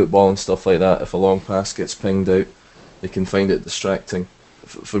in the football and stuff like that. If a long pass gets pinged out, they can find it distracting.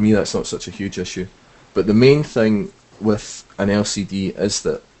 For me, that's not such a huge issue. But the main thing with an LCD is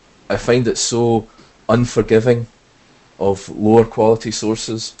that I find it so unforgiving of lower quality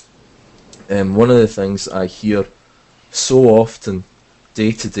sources. One of the things I hear so often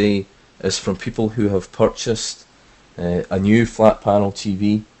day to day is from people who have purchased a new flat panel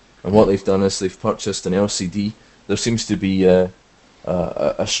TV, and what they've done is they've purchased an LCD. There seems to be a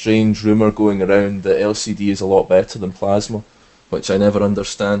strange rumour going around that LCD is a lot better than plasma, which I never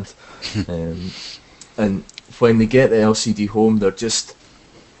understand. And when they get the LCD home, they're just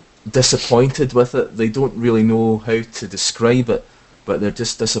disappointed with it. They don't really know how to describe it, but they're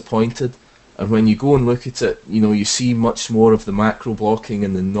just disappointed. And when you go and look at it, you see much more of the macro blocking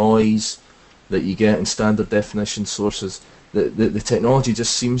and the noise that you get in standard definition sources. The technology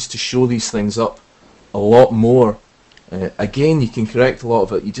just seems to show these things up a lot more. Again, you can correct a lot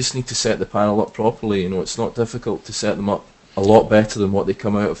of it. You just need to set the panel up properly. It's not difficult to set them up a lot better than what they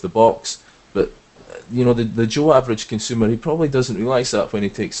come out of the box. But the Joe average consumer, he probably doesn't realise that when he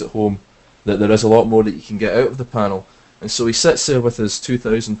takes it home, that there is a lot more that you can get out of the panel. And so he sits there with his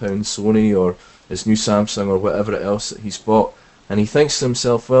 £2,000 Sony or his new Samsung or whatever else that he's bought, and he thinks to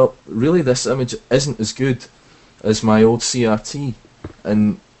himself, well, really this image isn't as good as my old CRT.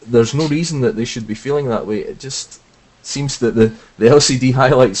 And there's no reason that they should be feeling that way. It just seems that the LCD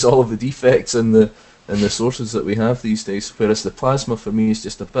highlights all of the defects in the sources that we have these days, whereas the plasma for me is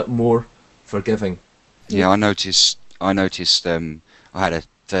just a bit more forgiving. Yeah, I noticed. I had a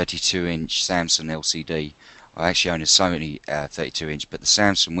 32-inch Samsung LCD. I actually own a Sony 32-inch, but the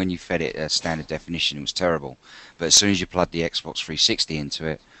Samsung, when you fed it standard definition, it was terrible. But as soon as you plugged the Xbox 360 into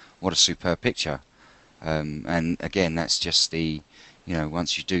it, what a superb picture. And again, that's just the,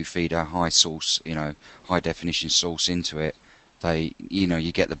 once you do feed a high definition source into it,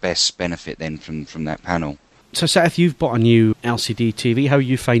 you get the best benefit then from that panel. So Seth, you've bought a new LCD TV. How are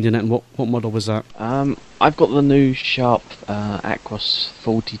you finding it, and what model was that? I've got the new Sharp Aquos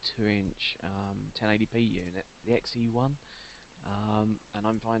 42-inch 1080p unit, the XE1, and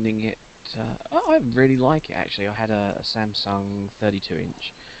I'm finding it. I really like it actually. I had a Samsung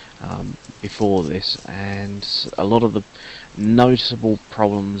 32-inch before this, and a lot of the noticeable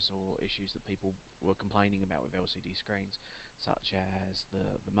problems or issues that people were complaining about with LCD screens, such as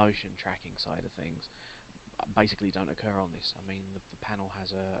the motion tracking side of things, basically don't occur on this. I mean, the panel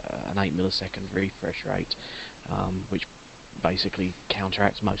has an 8 millisecond refresh rate, which basically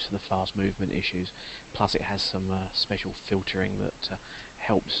counteracts most of the fast movement issues. Plus, it has some special filtering that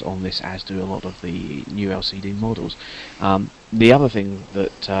helps on this, as do a lot of the new LCD models. The other thing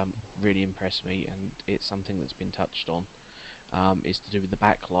that really impressed me, and it's something that's been touched on, is to do with the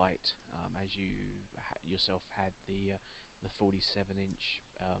backlight. As you yourself had the 47-inch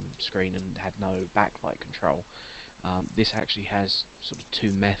screen and had no backlight control. This actually has sort of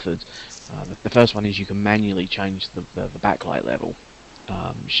two methods. The first one is you can manually change the backlight level,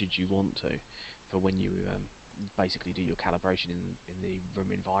 should you want to, for when you basically do your calibration in the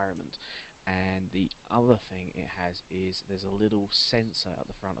room environment. And the other thing it has is there's a little sensor at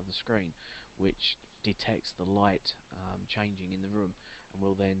the front of the screen which detects the light changing in the room, and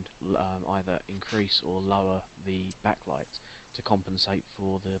will then either increase or lower the backlight to compensate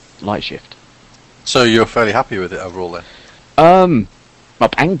for the light shift. So you're fairly happy with it overall then? My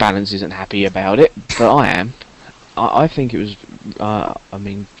bank balance isn't happy about it, but I am. I think it was,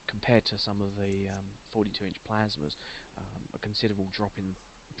 compared to some of the 42-inch plasmas, a considerable drop in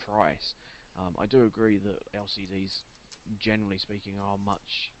price. I do agree that LCDs, generally speaking, are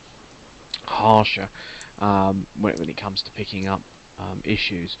much harsher when it comes to picking up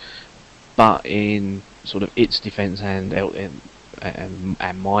issues, but in sort of its defence and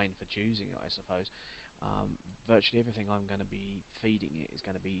mine for choosing it, I suppose, virtually everything I'm going to be feeding it is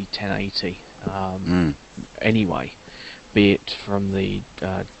going to be 1080 anyway, be it from the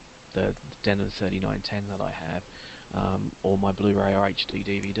Denon 3910 that I have, or my Blu-ray or HD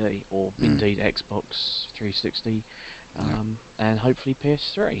DVD, or indeed Xbox 360, and hopefully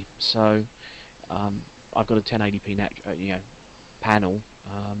PS3. So I've got a 1080p panel,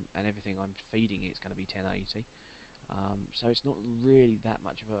 and everything I'm feeding it's going to be 1080. So it's not really that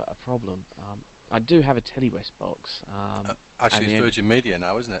much of a problem. I do have a Telewest box. Actually, it's Virgin Media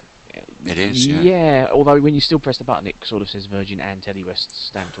now, isn't it? It is, yeah. Yeah, although when you still press the button, it sort of says Virgin and Telewest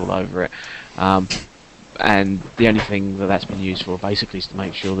stamped all over it. And the only thing that's been used for basically is to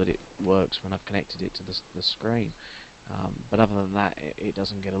make sure that it works when I've connected it to the screen. But other than that, it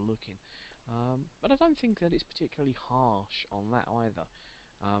doesn't get a look in. But I don't think that it's particularly harsh on that either.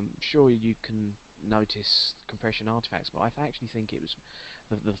 Sure, you can notice compression artifacts, but I actually think it was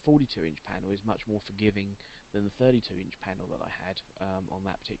the 42-inch panel is much more forgiving than the 32-inch panel that I had on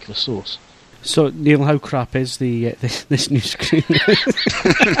that particular source. So, Neil, how crap is this new screen?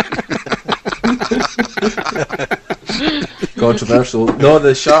 Controversial. No,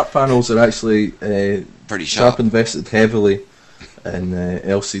 the Sharp panels are actually pretty sharp. Sharp invested heavily in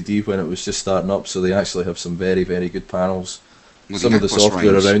LCD when it was just starting up, so they actually have some very, very good panels. Some of the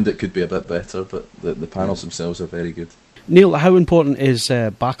software around it could be a bit better, but the panels themselves are very good. Neil, how important is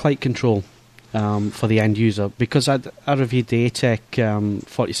backlight control for the end user? Because I reviewed the ATEC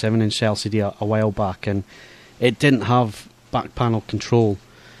 47-inch LCD a while back, and it didn't have back panel control,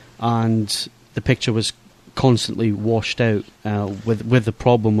 and the picture was constantly washed out with the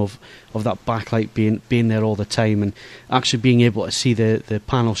problem of that backlight being there all the time and actually being able to see the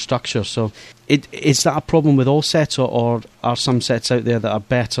panel structure. So is that a problem with all sets, or are some sets out there that are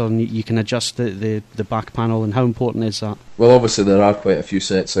better and you can adjust the back panel, and how important is that? Well, obviously there are quite a few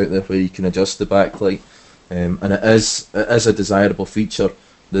sets out there where you can adjust the backlight, and it is a desirable feature.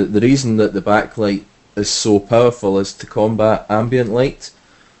 The reason that the backlight is so powerful is to combat ambient light.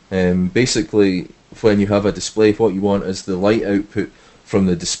 Basically, when you have a display, what you want is the light output from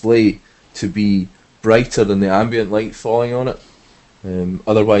the display to be brighter than the ambient light falling on it.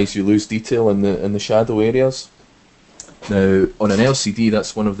 Otherwise, you lose detail in the shadow areas. Now, on an LCD,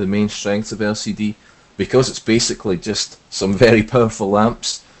 that's one of the main strengths of LCD, because it's basically just some very powerful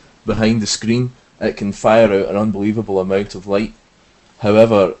lamps behind the screen. It can fire out an unbelievable amount of light.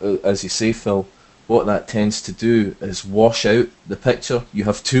 However, as you say, Phil, what that tends to do is wash out the picture. You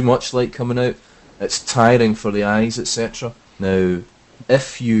have too much light coming out. It's tiring for the eyes, etc. Now,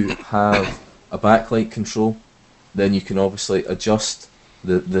 if you have a backlight control, then you can obviously adjust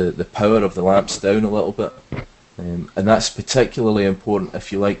the power of the lamps down a little bit, and that's particularly important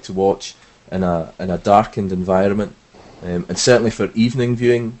if you like to watch in a darkened environment, and certainly for evening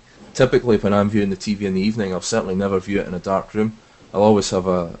viewing. Typically, when I'm viewing the TV in the evening, I'll certainly never view it in a dark room. I'll always have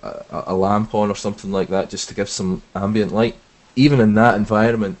a lamp on or something like that just to give some ambient light. Even in that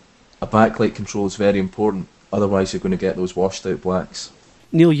environment, a backlight control is very important, otherwise you're going to get those washed out blacks.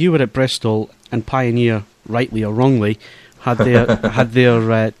 Neil, you were at Bristol, and Pioneer, rightly or wrongly, had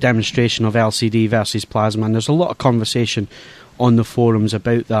their demonstration of LCD versus plasma, and there's a lot of conversation on the forums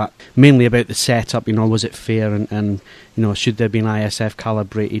about that, mainly about the setup, was it fair, and should there be an ISF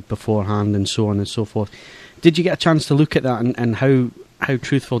calibrated beforehand, and so on and so forth. Did you get a chance to look at that, and how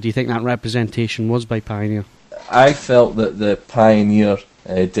truthful do you think that representation was by Pioneer? I felt that the Pioneer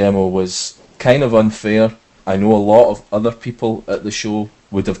demo was kind of unfair. I know a lot of other people at the show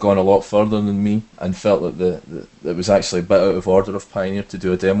would have gone a lot further than me and felt that it was actually a bit out of order of Pioneer to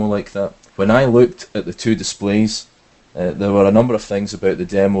do a demo like that. When I looked at the two displays, there were a number of things about the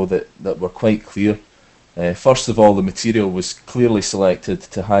demo that were quite clear. First of all, the material was clearly selected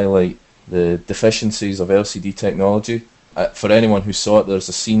to highlight the deficiencies of LCD technology. For anyone who saw it, there's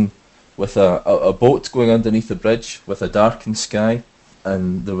a scene with a boat going underneath a bridge with a darkened sky,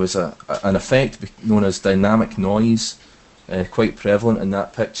 and there was an effect known as dynamic noise quite prevalent in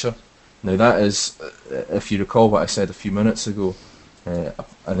that picture. Now that is, if you recall what I said a few minutes ago, an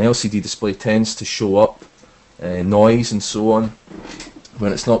LCD display tends to show up noise and so on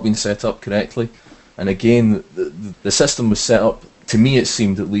when it's not been set up correctly. And again, the system was set up, to me it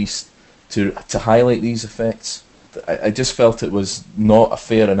seemed at least, to highlight these effects. I just felt it was not a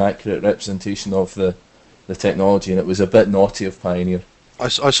fair and accurate representation of the technology, and it was a bit naughty of Pioneer. I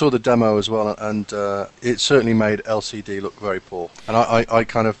saw the demo as well, and it certainly made LCD look very poor. And I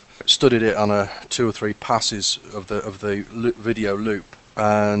kind of studied it on 2 or 3 passes of the video loop,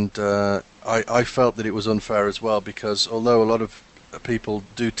 and I felt that it was unfair as well, because although a lot of people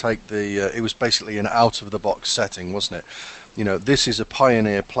do take it was basically an out-of-the-box setting, wasn't it? This is a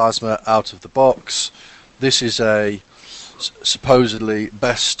Pioneer Plasma out of the box. This is a supposedly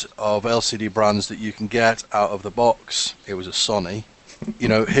best of LCD brands that you can get out of the box. It was a Sony.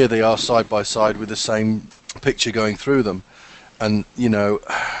 Here they are side by side with the same picture going through them, and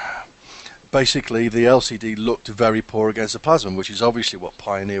basically the LCD looked very poor against the plasma, which is obviously what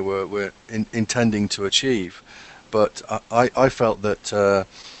Pioneer were intending to achieve. But I felt that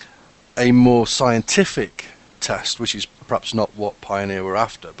a more scientific test, which is perhaps not what Pioneer were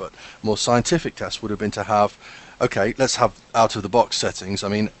after, but a more scientific test would have been to have, okay, let's have out of the box settings. I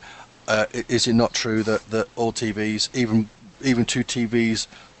mean, is it not true that all TVs, even 2 TVs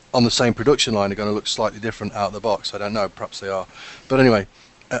on the same production line, are going to look slightly different out of the box? I don't know, perhaps they are. But anyway,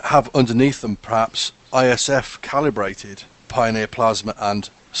 have underneath them perhaps ISF calibrated Pioneer Plasma and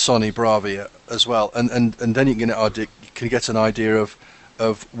Sony Bravia as well, and then you can get an idea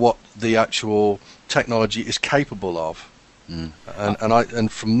of what the actual technology is capable of.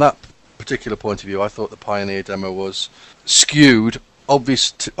 And from that particular point of view, I thought the Pioneer demo was skewed,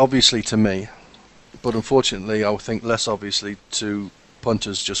 obviously to me, but unfortunately I think less obviously to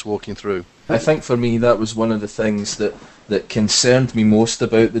punters just walking through. I think for me that was one of the things that concerned me most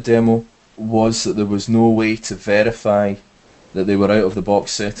about the demo, was that there was no way to verify that they were out of the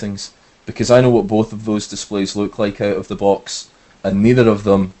box settings, because I know what both of those displays look like out of the box, and neither of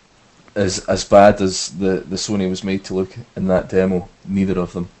them is as bad as the Sony was made to look in that demo. Neither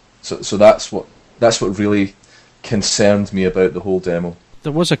of them. So that's what really concerned me about the whole demo.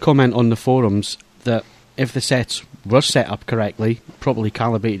 There was a comment on the forums that if the sets were set up correctly, properly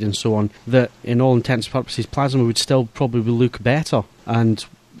calibrated and so on, that in all intents and purposes Plasma would still probably look better. And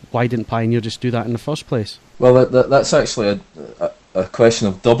why didn't Pioneer just do that in the first place? Well, that's actually a question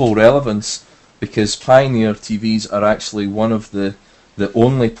of double relevance, because Pioneer TVs are actually one of the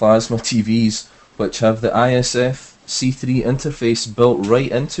only Plasma TVs which have the ISF C3 interface built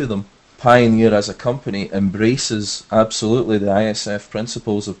right into them. Pioneer as a company embraces absolutely the ISF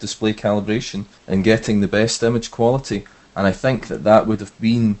principles of display calibration and getting the best image quality, and I think that would have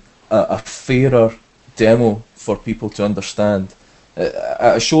been a fairer demo for people to understand.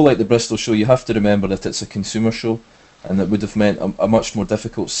 At a show like the Bristol show, you have to remember that it's a consumer show, and that would have meant a much more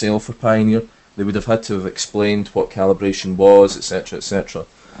difficult sale for Pioneer. They would have had to have explained what calibration was, etc., etc.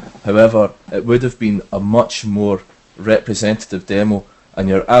 However, it would have been a much more representative demo, and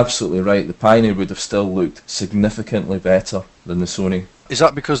you're absolutely right, the Pioneer would have still looked significantly better than the Sony. Is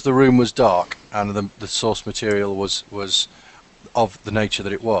that because the room was dark and the source material was of the nature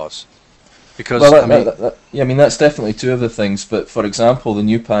that it was? Because well, I mean that's definitely two of the things. But for example, the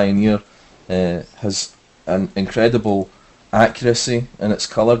new Pioneer has an incredible accuracy in its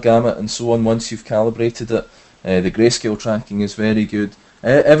colour gamut and so on. Once you've calibrated it, the grayscale tracking is very good.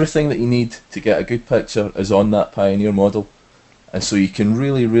 Everything that you need to get a good picture is on that Pioneer model, and so you can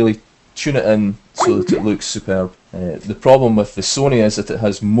really tune it in so that it looks superb. The problem with the Sony is that it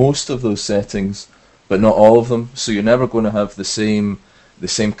has most of those settings, but not all of them. So you're never going to have the same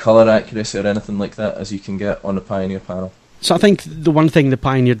colour accuracy or anything like that as you can get on a Pioneer panel. So I think the one thing the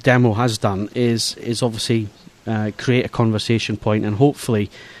Pioneer demo has done is obviously create a conversation point, and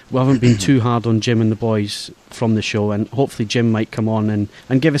hopefully we haven't been too hard on Jim and the boys from the show, and hopefully Jim might come on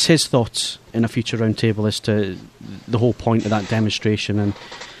and give us his thoughts in a future roundtable as to the whole point of that demonstration,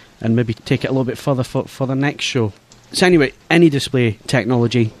 and maybe take it a little bit further for the next show. So anyway, any display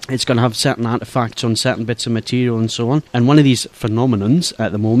technology, it's going to have certain artefacts on certain bits of material and so on. And one of these phenomenons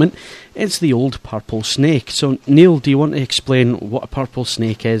at the moment is the old purple snake. So Neil, do you want to explain what a purple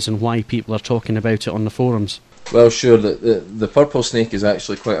snake is and why people are talking about it on the forums? Well, sure. The purple snake is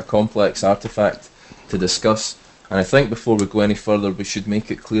actually quite a complex artefact to discuss. And I think before we go any further, we should make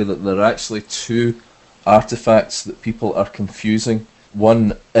it clear that there are actually two artefacts that people are confusing.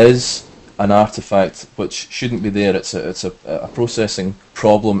 One is an artifact which shouldn't be there. It's a processing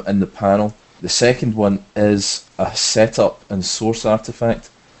problem in the panel. The second one is a setup and source artifact.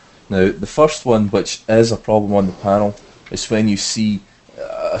 Now, the first one, which is a problem on the panel, is when you see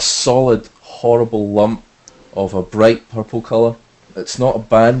a solid, horrible lump of a bright purple colour. It's not a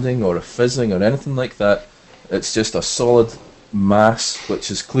banding or a fizzing or anything like that. It's just a solid mass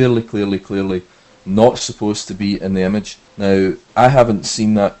which is clearly not supposed to be in the image. Now, I haven't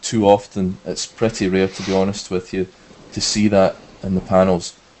seen that too often. It's pretty rare, to be honest with you, to see that in the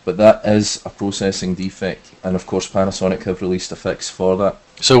panels. But that is a processing defect, and of course Panasonic have released a fix for that.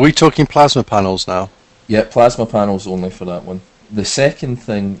 So are we talking plasma panels now? Yeah, plasma panels only for that one. The second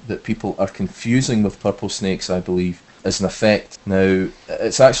thing that people are confusing with purple snakes, I believe, is an effect. Now,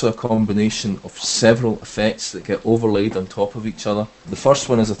 it's actually a combination of several effects that get overlaid on top of each other. The first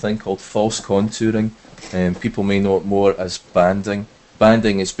one is a thing called false contouring, and people may know it more as banding.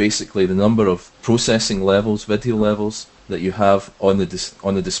 Banding is basically the number of processing levels, video levels, that you have on the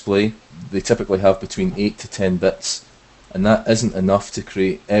display. They typically have between 8 to 10 bits, and that isn't enough to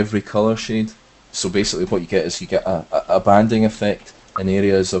create every colour shade. So basically what you get is you get a banding effect in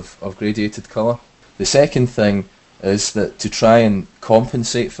areas of gradiated colour. The second thing is that to try and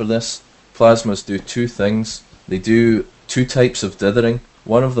compensate for this, plasmas do two things. They do two types of dithering.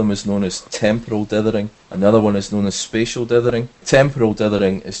 One of them is known as temporal dithering, another one is known as spatial dithering. Temporal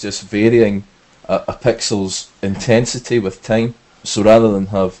dithering is just varying a pixel's intensity with time. So rather than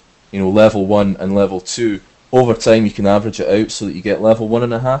have, level 1 and level 2, over time you can average it out so that you get level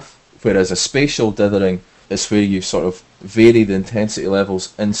 1.5. Whereas a spatial dithering is where you sort of vary the intensity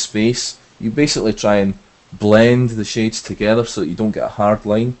levels in space. You basically try and blend the shades together so that you don't get a hard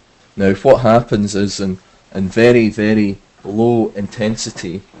line. Now, what happens is in very low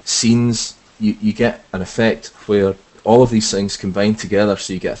intensity scenes, you get an effect where all of these things combine together,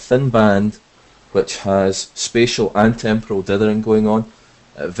 so you get a thin band which has spatial and temporal dithering going on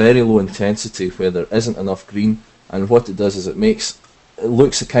at very low intensity where there isn't enough green, and what it does is it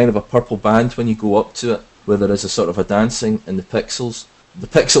looks a kind of a purple band when you go up to it, where there is a sort of a dancing in the pixels. The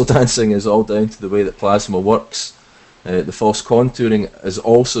pixel dancing is all down to the way that plasma works. The false contouring is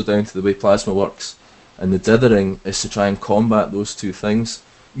also down to the way plasma works, and the dithering is to try and combat those two things.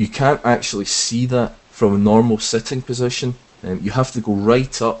 You can't actually see that from a normal sitting position. You have to go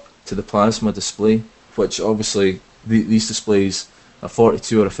right up to the plasma display, which obviously these displays, a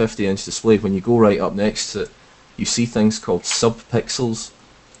 42 or a 50 inch display, when you go right up next to it, you see things called subpixels,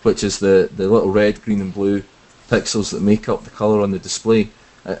 which is the little red, green and blue pixels that make up the colour on the display,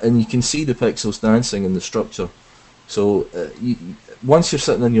 and you can see the pixels dancing in the structure. So once you're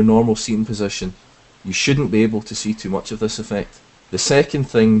sitting in your normal seating position, you shouldn't be able to see too much of this effect. The second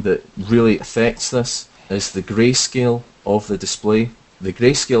thing that really affects this is the grayscale of the display. The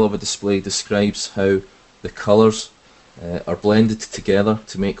grayscale of a display describes how the colours are blended together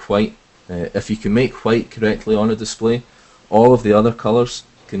to make white. If you can make white correctly on a display, all of the other colours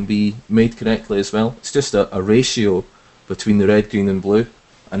can be made correctly as well. It's just a ratio between the red, green and blue.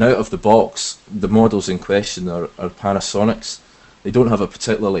 And out of the box, the models in question are Panasonics. They don't have a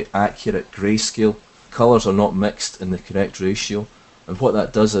particularly accurate grayscale. Colours are not mixed in the correct ratio. And what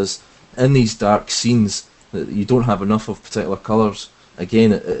that does is, in these dark scenes, that you don't have enough of particular colours.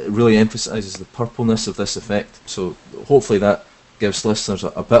 Again, it really emphasises the purpleness of this effect. So hopefully that gives listeners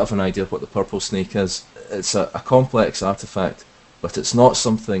a bit of an idea of what the purple snake is. It's a complex artefact, but it's not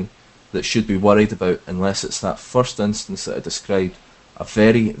something that should be worried about unless it's that first instance that I described, a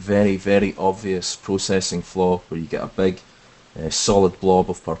very, very, very obvious processing flaw where you get a big solid blob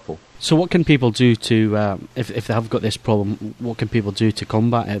of purple. So what can people do to, if they have got this problem, what can people do to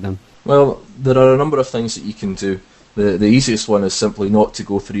combat it then? Well, there are a number of things that you can do. The easiest one is simply not to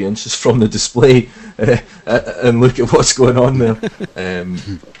go 3 inches from the display and look at what's going on there.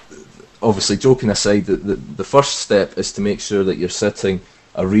 Obviously, joking aside, the first step is to make sure that you're sitting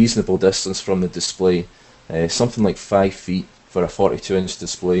a reasonable distance from the display. Something like 5 feet for a 42-inch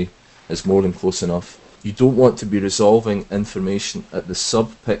display is more than close enough. You don't want to be resolving information at the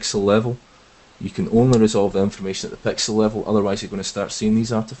sub-pixel level. You can only resolve the information at the pixel level, otherwise you're going to start seeing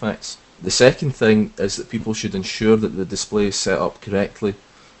these artifacts. The second thing is that people should ensure that the display is set up correctly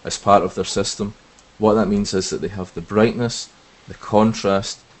as part of their system. What that means is that they have the brightness, the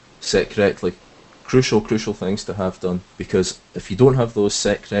contrast set correctly. Crucial things to have done, because if you don't have those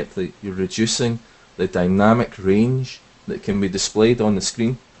set correctly, you're reducing the dynamic range that can be displayed on the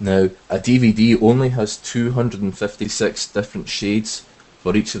screen. Now, a DVD only has 256 different shades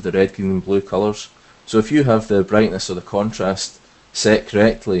for each of the red, green and blue colours. So if you have the brightness or the contrast set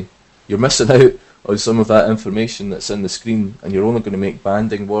correctly, you're missing out on some of that information that's in the screen, and you're only going to make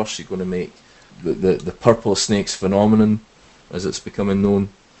banding worse. You're going to make the purple snakes phenomenon, as it's becoming known,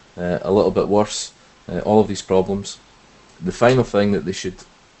 a little bit worse. All of these problems. The final thing that they should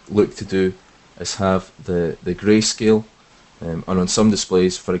look to do is have the grayscale, and on some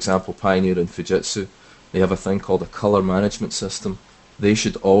displays, for example Pioneer and Fujitsu, they have a thing called a colour management system. They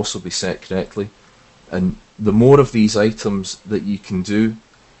should also be set correctly, and the more of these items that you can do,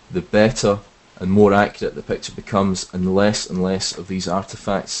 the better and more accurate the picture becomes, and less of these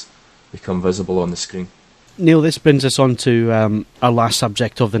artifacts become visible on the screen. Neil, this brings us on to our last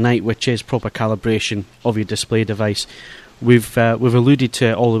subject of the night, which is proper calibration of your display device. We've alluded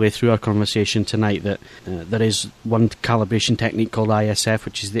to all the way through our conversation tonight that there is one calibration technique called ISF,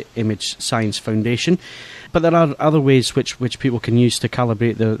 which is the Image Science Foundation, but there are other ways which people can use to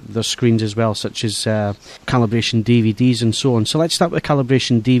calibrate their screens as well, such as calibration DVDs and so on. So let's start with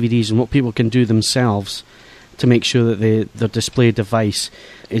calibration DVDs and what people can do themselves to make sure that their display device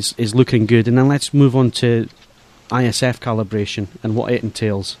is looking good, and then let's move on to ISF calibration and what it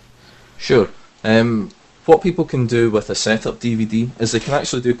entails. Sure. What people can do with a setup DVD is they can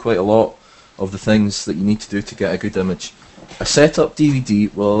actually do quite a lot of the things that you need to do to get a good image. A setup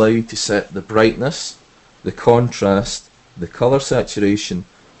DVD will allow you to set the brightness, the contrast, the colour saturation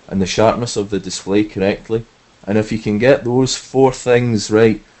and the sharpness of the display correctly, and if you can get those 4 things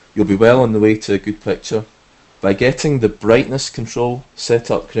right, you'll be well on the way to a good picture. By getting the brightness control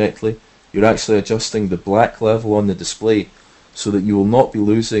set up correctly, you're actually adjusting the black level on the display so that you will not be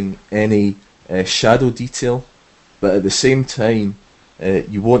losing any shadow detail, but at the same time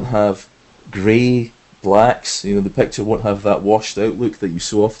you won't have grey blacks. The picture won't have that washed out look that you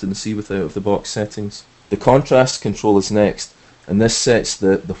so often see with out of the box settings. The contrast control is next, and this sets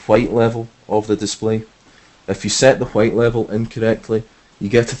the white level of the display. If you set the white level incorrectly, you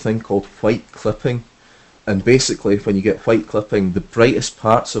get a thing called white clipping, and basically when you get white clipping, the brightest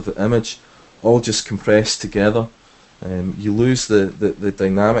parts of the image all just compress together. You lose the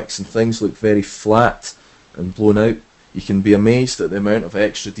dynamics and things look very flat and blown out. You can be amazed at the amount of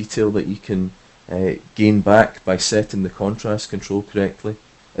extra detail that you can gain back by setting the contrast control correctly.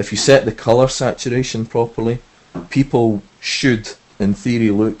 If you set the colour saturation properly, people should, in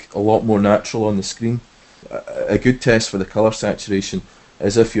theory, look a lot more natural on the screen. A good test for the colour saturation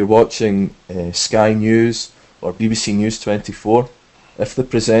is if you're watching Sky News or BBC News 24. If the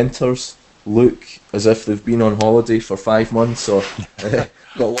presenters look as if they've been on holiday for 5 months or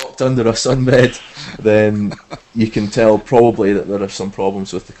got locked under a sunbed, then you can tell probably that there are some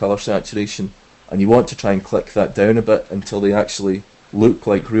problems with the colour saturation, and you want to try and click that down a bit until they actually look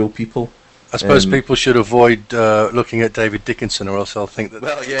like real people. I suppose people should avoid looking at David Dickinson, or else they'll think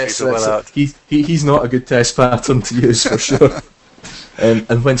that he's not a good test pattern to use for sure.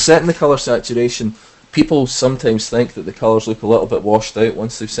 And when setting the colour saturation, people sometimes think that the colours look a little bit washed out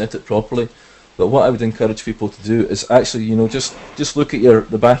once they've set it properly. But what I would encourage people to do is actually, just look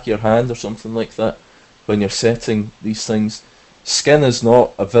at the back of your hand or something like that when you're setting these things. Skin is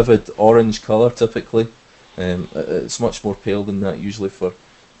not a vivid orange colour typically. It's much more pale than that usually for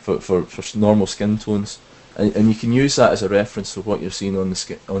normal skin tones, and you can use that as a reference for what you're seeing on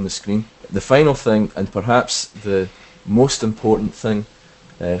the screen. The final thing, and perhaps the most important thing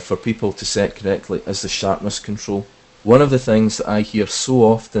for people to set correctly, is the sharpness control. One of the things that I hear so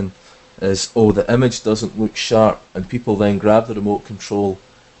often is, the image doesn't look sharp, and people then grab the remote control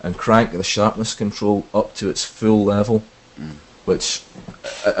and crank the sharpness control up to its full level, which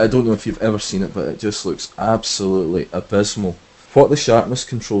I don't know if you've ever seen it, but it just looks absolutely abysmal. What the sharpness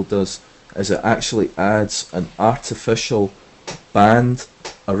control does is it actually adds an artificial band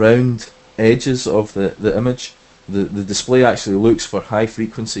around edges of the image. The display actually looks for high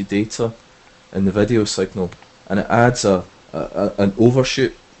frequency data in the video signal, and it adds an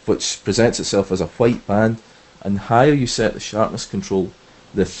overshoot which presents itself as a white band, and the higher you set the sharpness control,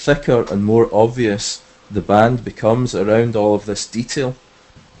 the thicker and more obvious the band becomes around all of this detail.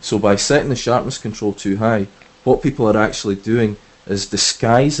 So by setting the sharpness control too high, what people are actually doing is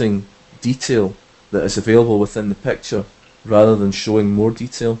disguising detail that is available within the picture rather than showing more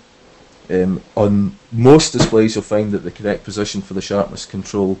detail. On most displays you'll find that the correct position for the sharpness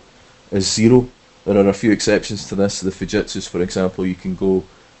control is 0. There are a few exceptions to this. The Fujitsus, for example, you can go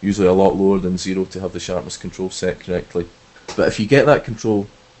usually a lot lower than 0 to have the sharpness control set correctly. But if you get that control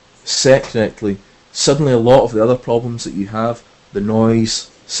set correctly, suddenly a lot of the other problems that you have, the noise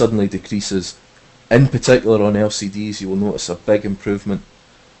suddenly decreases. In particular on LCDs, you will notice a big improvement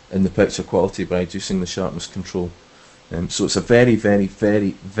in the picture quality by reducing the sharpness control. So it's a very, very,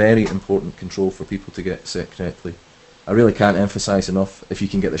 very, very important control for people to get set correctly. I really can't emphasise enough, if you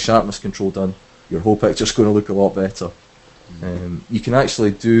can get the sharpness control done, your whole picture's going to look a lot better. You can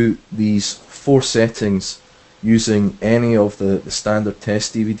actually do these 4 settings using any of the standard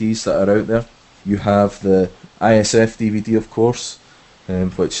test DVDs that are out there. You have the ISF DVD, of course,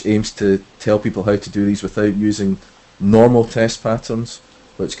 which aims to tell people how to do these without using normal test patterns,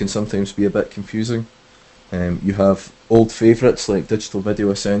 which can sometimes be a bit confusing. You have old favourites like Digital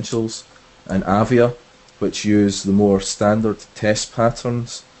Video Essentials and Avia, which use the more standard test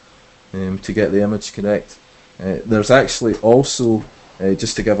patterns to get the image correct. There's actually also,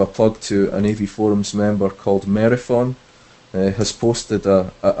 just to give a plug to an AV Forums member called Merifon, has posted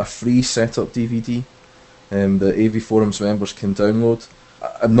a free setup DVD that AV Forums members can download.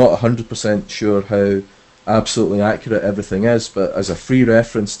 I'm not 100% sure how absolutely accurate everything is, but as a free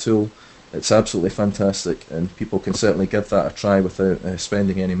reference tool, it's absolutely fantastic, and people can certainly give that a try without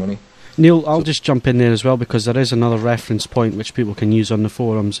spending any money. Neil, I'll just jump in there as well, because there is another reference point which people can use on the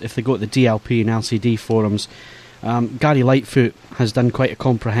forums. If they go to the DLP and LCD forums, Gary Lightfoot has done quite a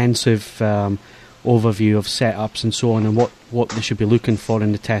comprehensive overview of setups and so on, and what they should be looking for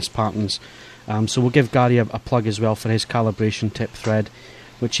in the test patterns. So we'll give Gary a plug as well for his calibration tip thread,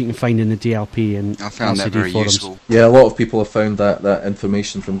 which you can find in the DLP and I found LCD that very forums. useful. Yeah, a lot of people have found that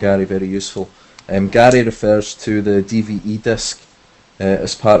information from Gary very useful. Gary refers to the DVE disc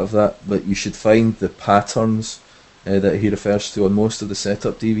as part of that, but you should find the patterns that he refers to on most of the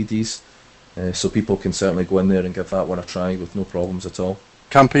setup DVDs, so people can certainly go in there and give that one a try with no problems at all.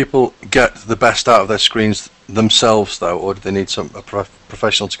 Can people get the best out of their screens themselves, though, or do they need a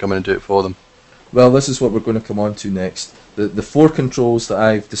professional to come in and do it for them? Well, this is what we're going to come on to next. The 4 controls that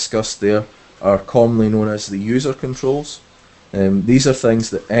I've discussed there are commonly known as the user controls. These are things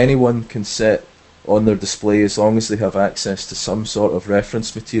that anyone can set on their display as long as they have access to some sort of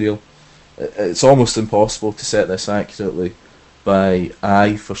reference material. It's almost impossible to set this accurately by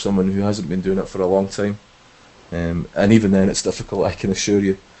eye for someone who hasn't been doing it for a long time. And even then it's difficult, I can assure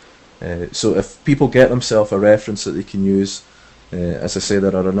you. So if people get themselves a reference that they can use, as I say,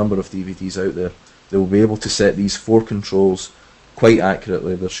 there are a number of DVDs out there, they will be able to set these 4 controls quite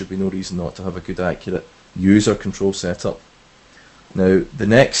accurately. There should be no reason not to have a good accurate user control setup. Now, the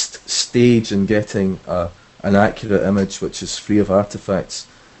next stage in getting a an accurate image which is free of artifacts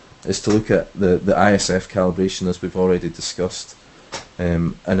is to look at the ISF calibration, as we've already discussed.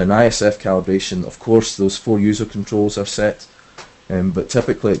 And an ISF calibration, of course, those 4 user controls are set, but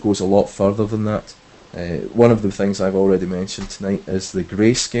typically it goes a lot further than that. One of the things I've already mentioned tonight is the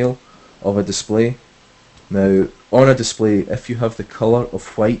grayscale of a display. Now, on a display, if you have the colour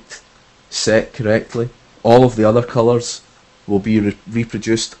of white set correctly, all of the other colours will be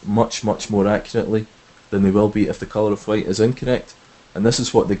reproduced much more accurately than they will be if the colour of white is incorrect. And this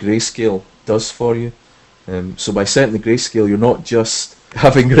is what the grayscale does for you. So by setting the grayscale, you're not just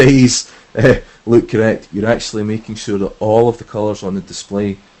having greys look correct, you're actually making sure that all of the colours on the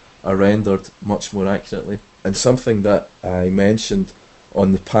display are rendered much more accurately. And something that I mentioned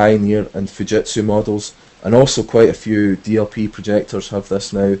on the Pioneer and Fujitsu models, and also quite a few DLP projectors have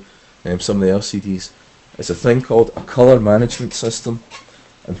this now, some of the LCDs, is a thing called a colour management system.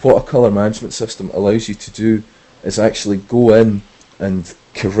 And what a colour management system allows you to do is actually go in and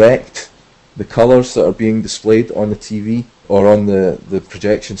correct the colours that are being displayed on the TV or on the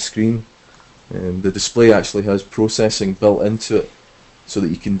projection screen. The display actually has processing built into it so that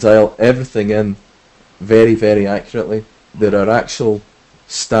you can dial everything in very accurately. There are actual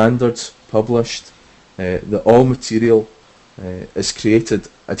standards published that all material is created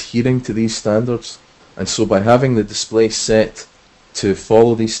adhering to these standards, and so by having the display set to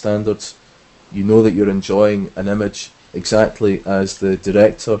follow these standards, you know that you're enjoying an image exactly as the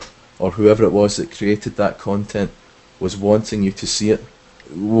director or whoever it was that created that content was wanting you to see it.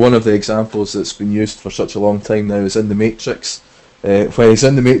 One of the examples that's been used for such a long time now is in The Matrix. When he's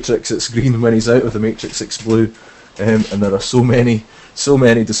in The Matrix it's green, when he's out of The Matrix it's blue, and there are so many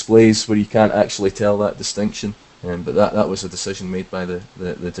displays where you can't actually tell that distinction, but that was a decision made by the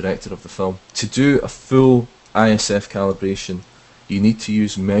director of the film. To do a full ISF calibration, you need to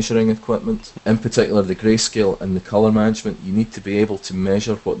use measuring equipment, in particular the grayscale and the colour management. You need to be able to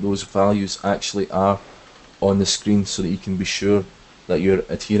measure what those values actually are on the screen so that you can be sure that you're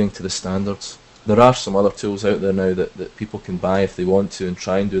adhering to the standards. There are some other tools out there now that people can buy if they want to and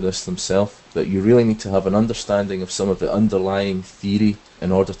try and do this themselves, but you really need to have an understanding of some of the underlying theory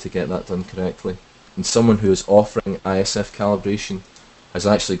in order to get that done correctly. And someone who is offering ISF calibration has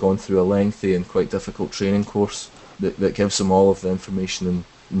actually gone through a lengthy and quite difficult training course that gives them all of the information and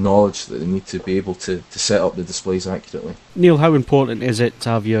knowledge that they need to be able to set up the displays accurately. Neil, how important is it to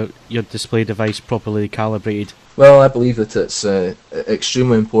have your display device properly calibrated? Well, I believe that it's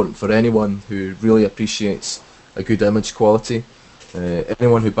extremely important for anyone who really appreciates a good image quality.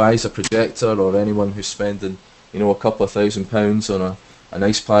 Anyone who buys a projector or anyone who's spending a couple of £1,000 on a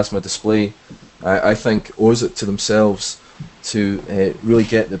nice plasma display, I think owes it to themselves to really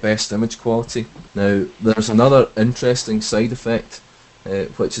get the best image quality. Now, there's another interesting side effect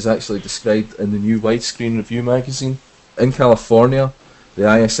which is actually described in the new Widescreen Review magazine. In California, the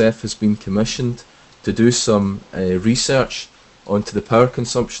ISF has been commissioned to do some research onto the power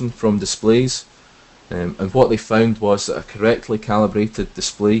consumption from displays, and what they found was that a correctly calibrated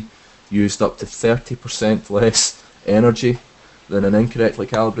display used up to 30% less energy than an incorrectly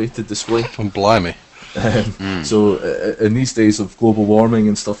calibrated display. Blimey. So in these days of global warming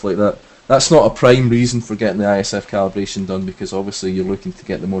and stuff like that, that's not a prime reason for getting the ISF calibration done, because obviously you're looking to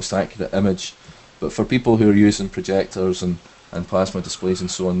get the most accurate image. But for people who are using projectors and plasma displays and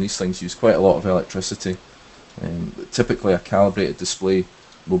so on, these things use quite a lot of electricity. Typically a calibrated display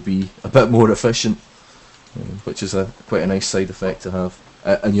will be a bit more efficient, which is quite a nice side effect to have.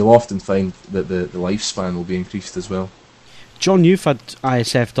 And you'll often find that the lifespan will be increased as well. John, you've had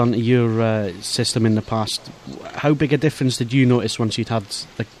ISF done to your system in the past. How big a difference did you notice once you'd had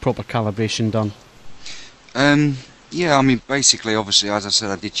the proper calibration done? Yeah, I mean, basically, obviously, as I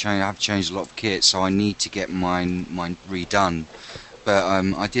said, I've changed a lot of kit, so I need to get mine redone. But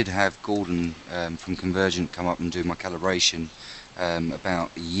I did have Gordon from Convergent come up and do my calibration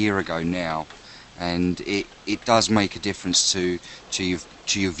about a year ago now, and it does make a difference to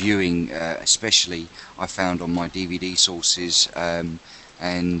your viewing, especially I found on my DVD sources,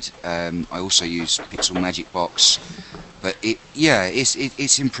 and I also use Pixel Magic Box. But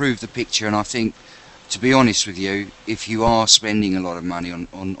it's improved the picture, and I think, to be honest with you, if you are spending a lot of money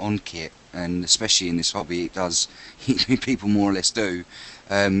on kit, and especially in this hobby, it does, people more or less do,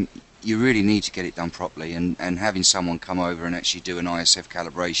 you really need to get it done properly, and having someone come over and actually do an ISF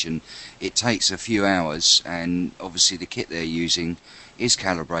calibration, it takes a few hours, and obviously the kit they're using is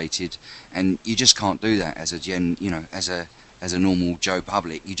calibrated, and you just can't do that as a normal Joe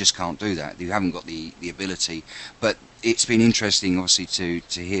public. You just can't do that. You haven't got the ability. But it's been interesting, obviously,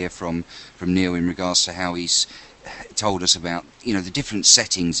 to hear from Neil in regards to how he's told us about, you know, the different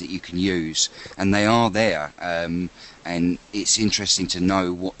settings that you can use, and they are there, and it's interesting to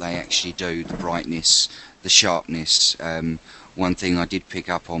know what they actually do, the brightness, the sharpness. One thing I did pick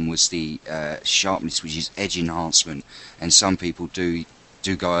up on was the sharpness, which is edge enhancement, and some people do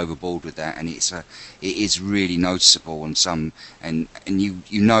go overboard with that, and it is really noticeable on some, and you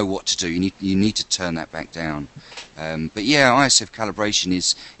know what to do. You need to turn that back down. But yeah, ISF calibration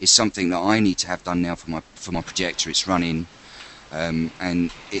is something that I need to have done now for my projector. It's running,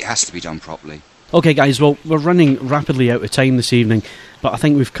 and it has to be done properly. Okay, guys, well, we're running rapidly out of time this evening, but I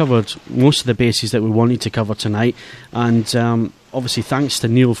think we've covered most of the bases that we wanted to cover tonight, and obviously thanks to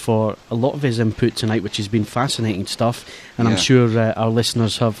Neil for a lot of his input tonight, which has been fascinating stuff, and I'm sure our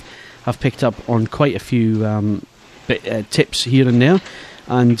listeners have picked up on quite a few tips here and there,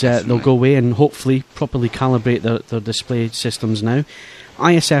 and they'll go away and hopefully properly calibrate their display systems now.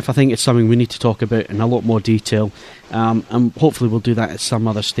 ISF, I think it's something we need to talk about in a lot more detail, and hopefully we'll do that at some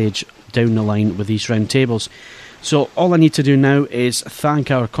other stage down the line with these roundtables. So all I need to do now is thank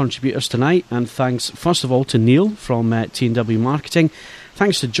our contributors tonight, and thanks first of all to Neil from T&W Marketing,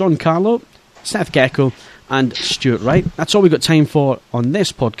 thanks to John Carlo, Seth Gecko and Stuart Wright. That's all we've got time for on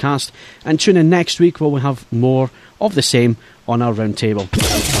this podcast, and tune in next week where we'll have more of the same on our roundtable.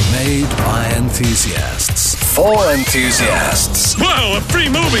 Made by enthusiasts. For enthusiasts. Wow, a free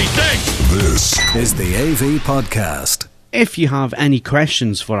movie, thanks! This is the AV Podcast. If you have any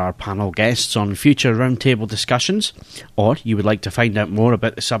questions for our panel guests on future roundtable discussions, or you would like to find out more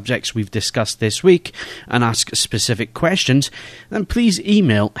about the subjects we've discussed this week and ask specific questions, then please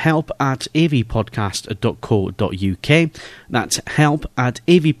email help@avpodcast.co.uk. That's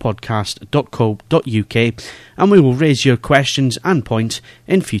help@avpodcast.co.uk, and we will raise your questions and points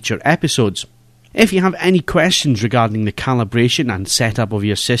in future episodes. If you have any questions regarding the calibration and setup of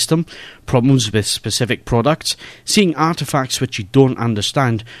your system, problems with specific products, seeing artifacts which you don't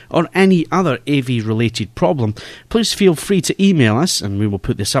understand, or any other AV-related problem, please feel free to email us and we will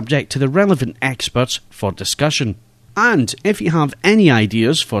put the subject to the relevant experts for discussion. And if you have any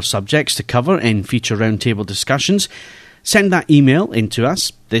ideas for subjects to cover in future roundtable discussions, send that email in to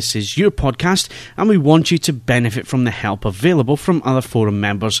us. This is your podcast, and we want you to benefit from the help available from other forum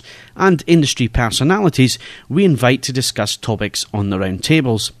members and industry personalities we invite to discuss topics on the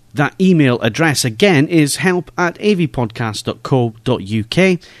roundtables. That email address again is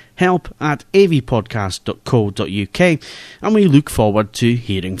help@avpodcast.co.uk, help@avpodcast.co.uk, and we look forward to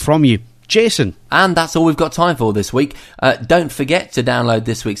hearing from you. Jason. And that's all we've got time for this week. Don't forget to download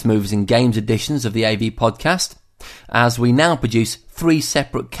this week's Movies and Games editions of the AV Podcast. As we now produce 3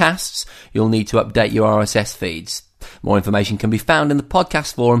 separate casts, you'll need to update your RSS feeds. More information can be found in the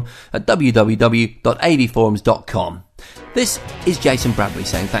podcast forum at www.avforums.com. This is Jason Bradbury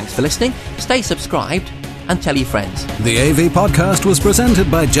saying thanks for listening, stay subscribed and tell your friends. The AV Podcast was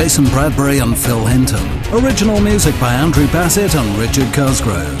presented by Jason Bradbury and Phil Hinton. Original music by Andrew Bassett and Richard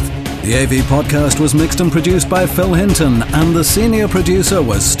Cosgrove. The AV Podcast was mixed and produced by Phil Hinton, and the senior producer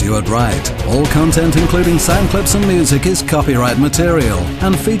was Stuart Wright. All content, including sound clips and music, is copyright material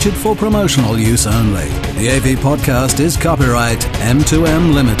and featured for promotional use only. The AV Podcast is copyright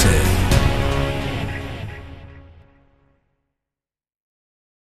M2M Limited.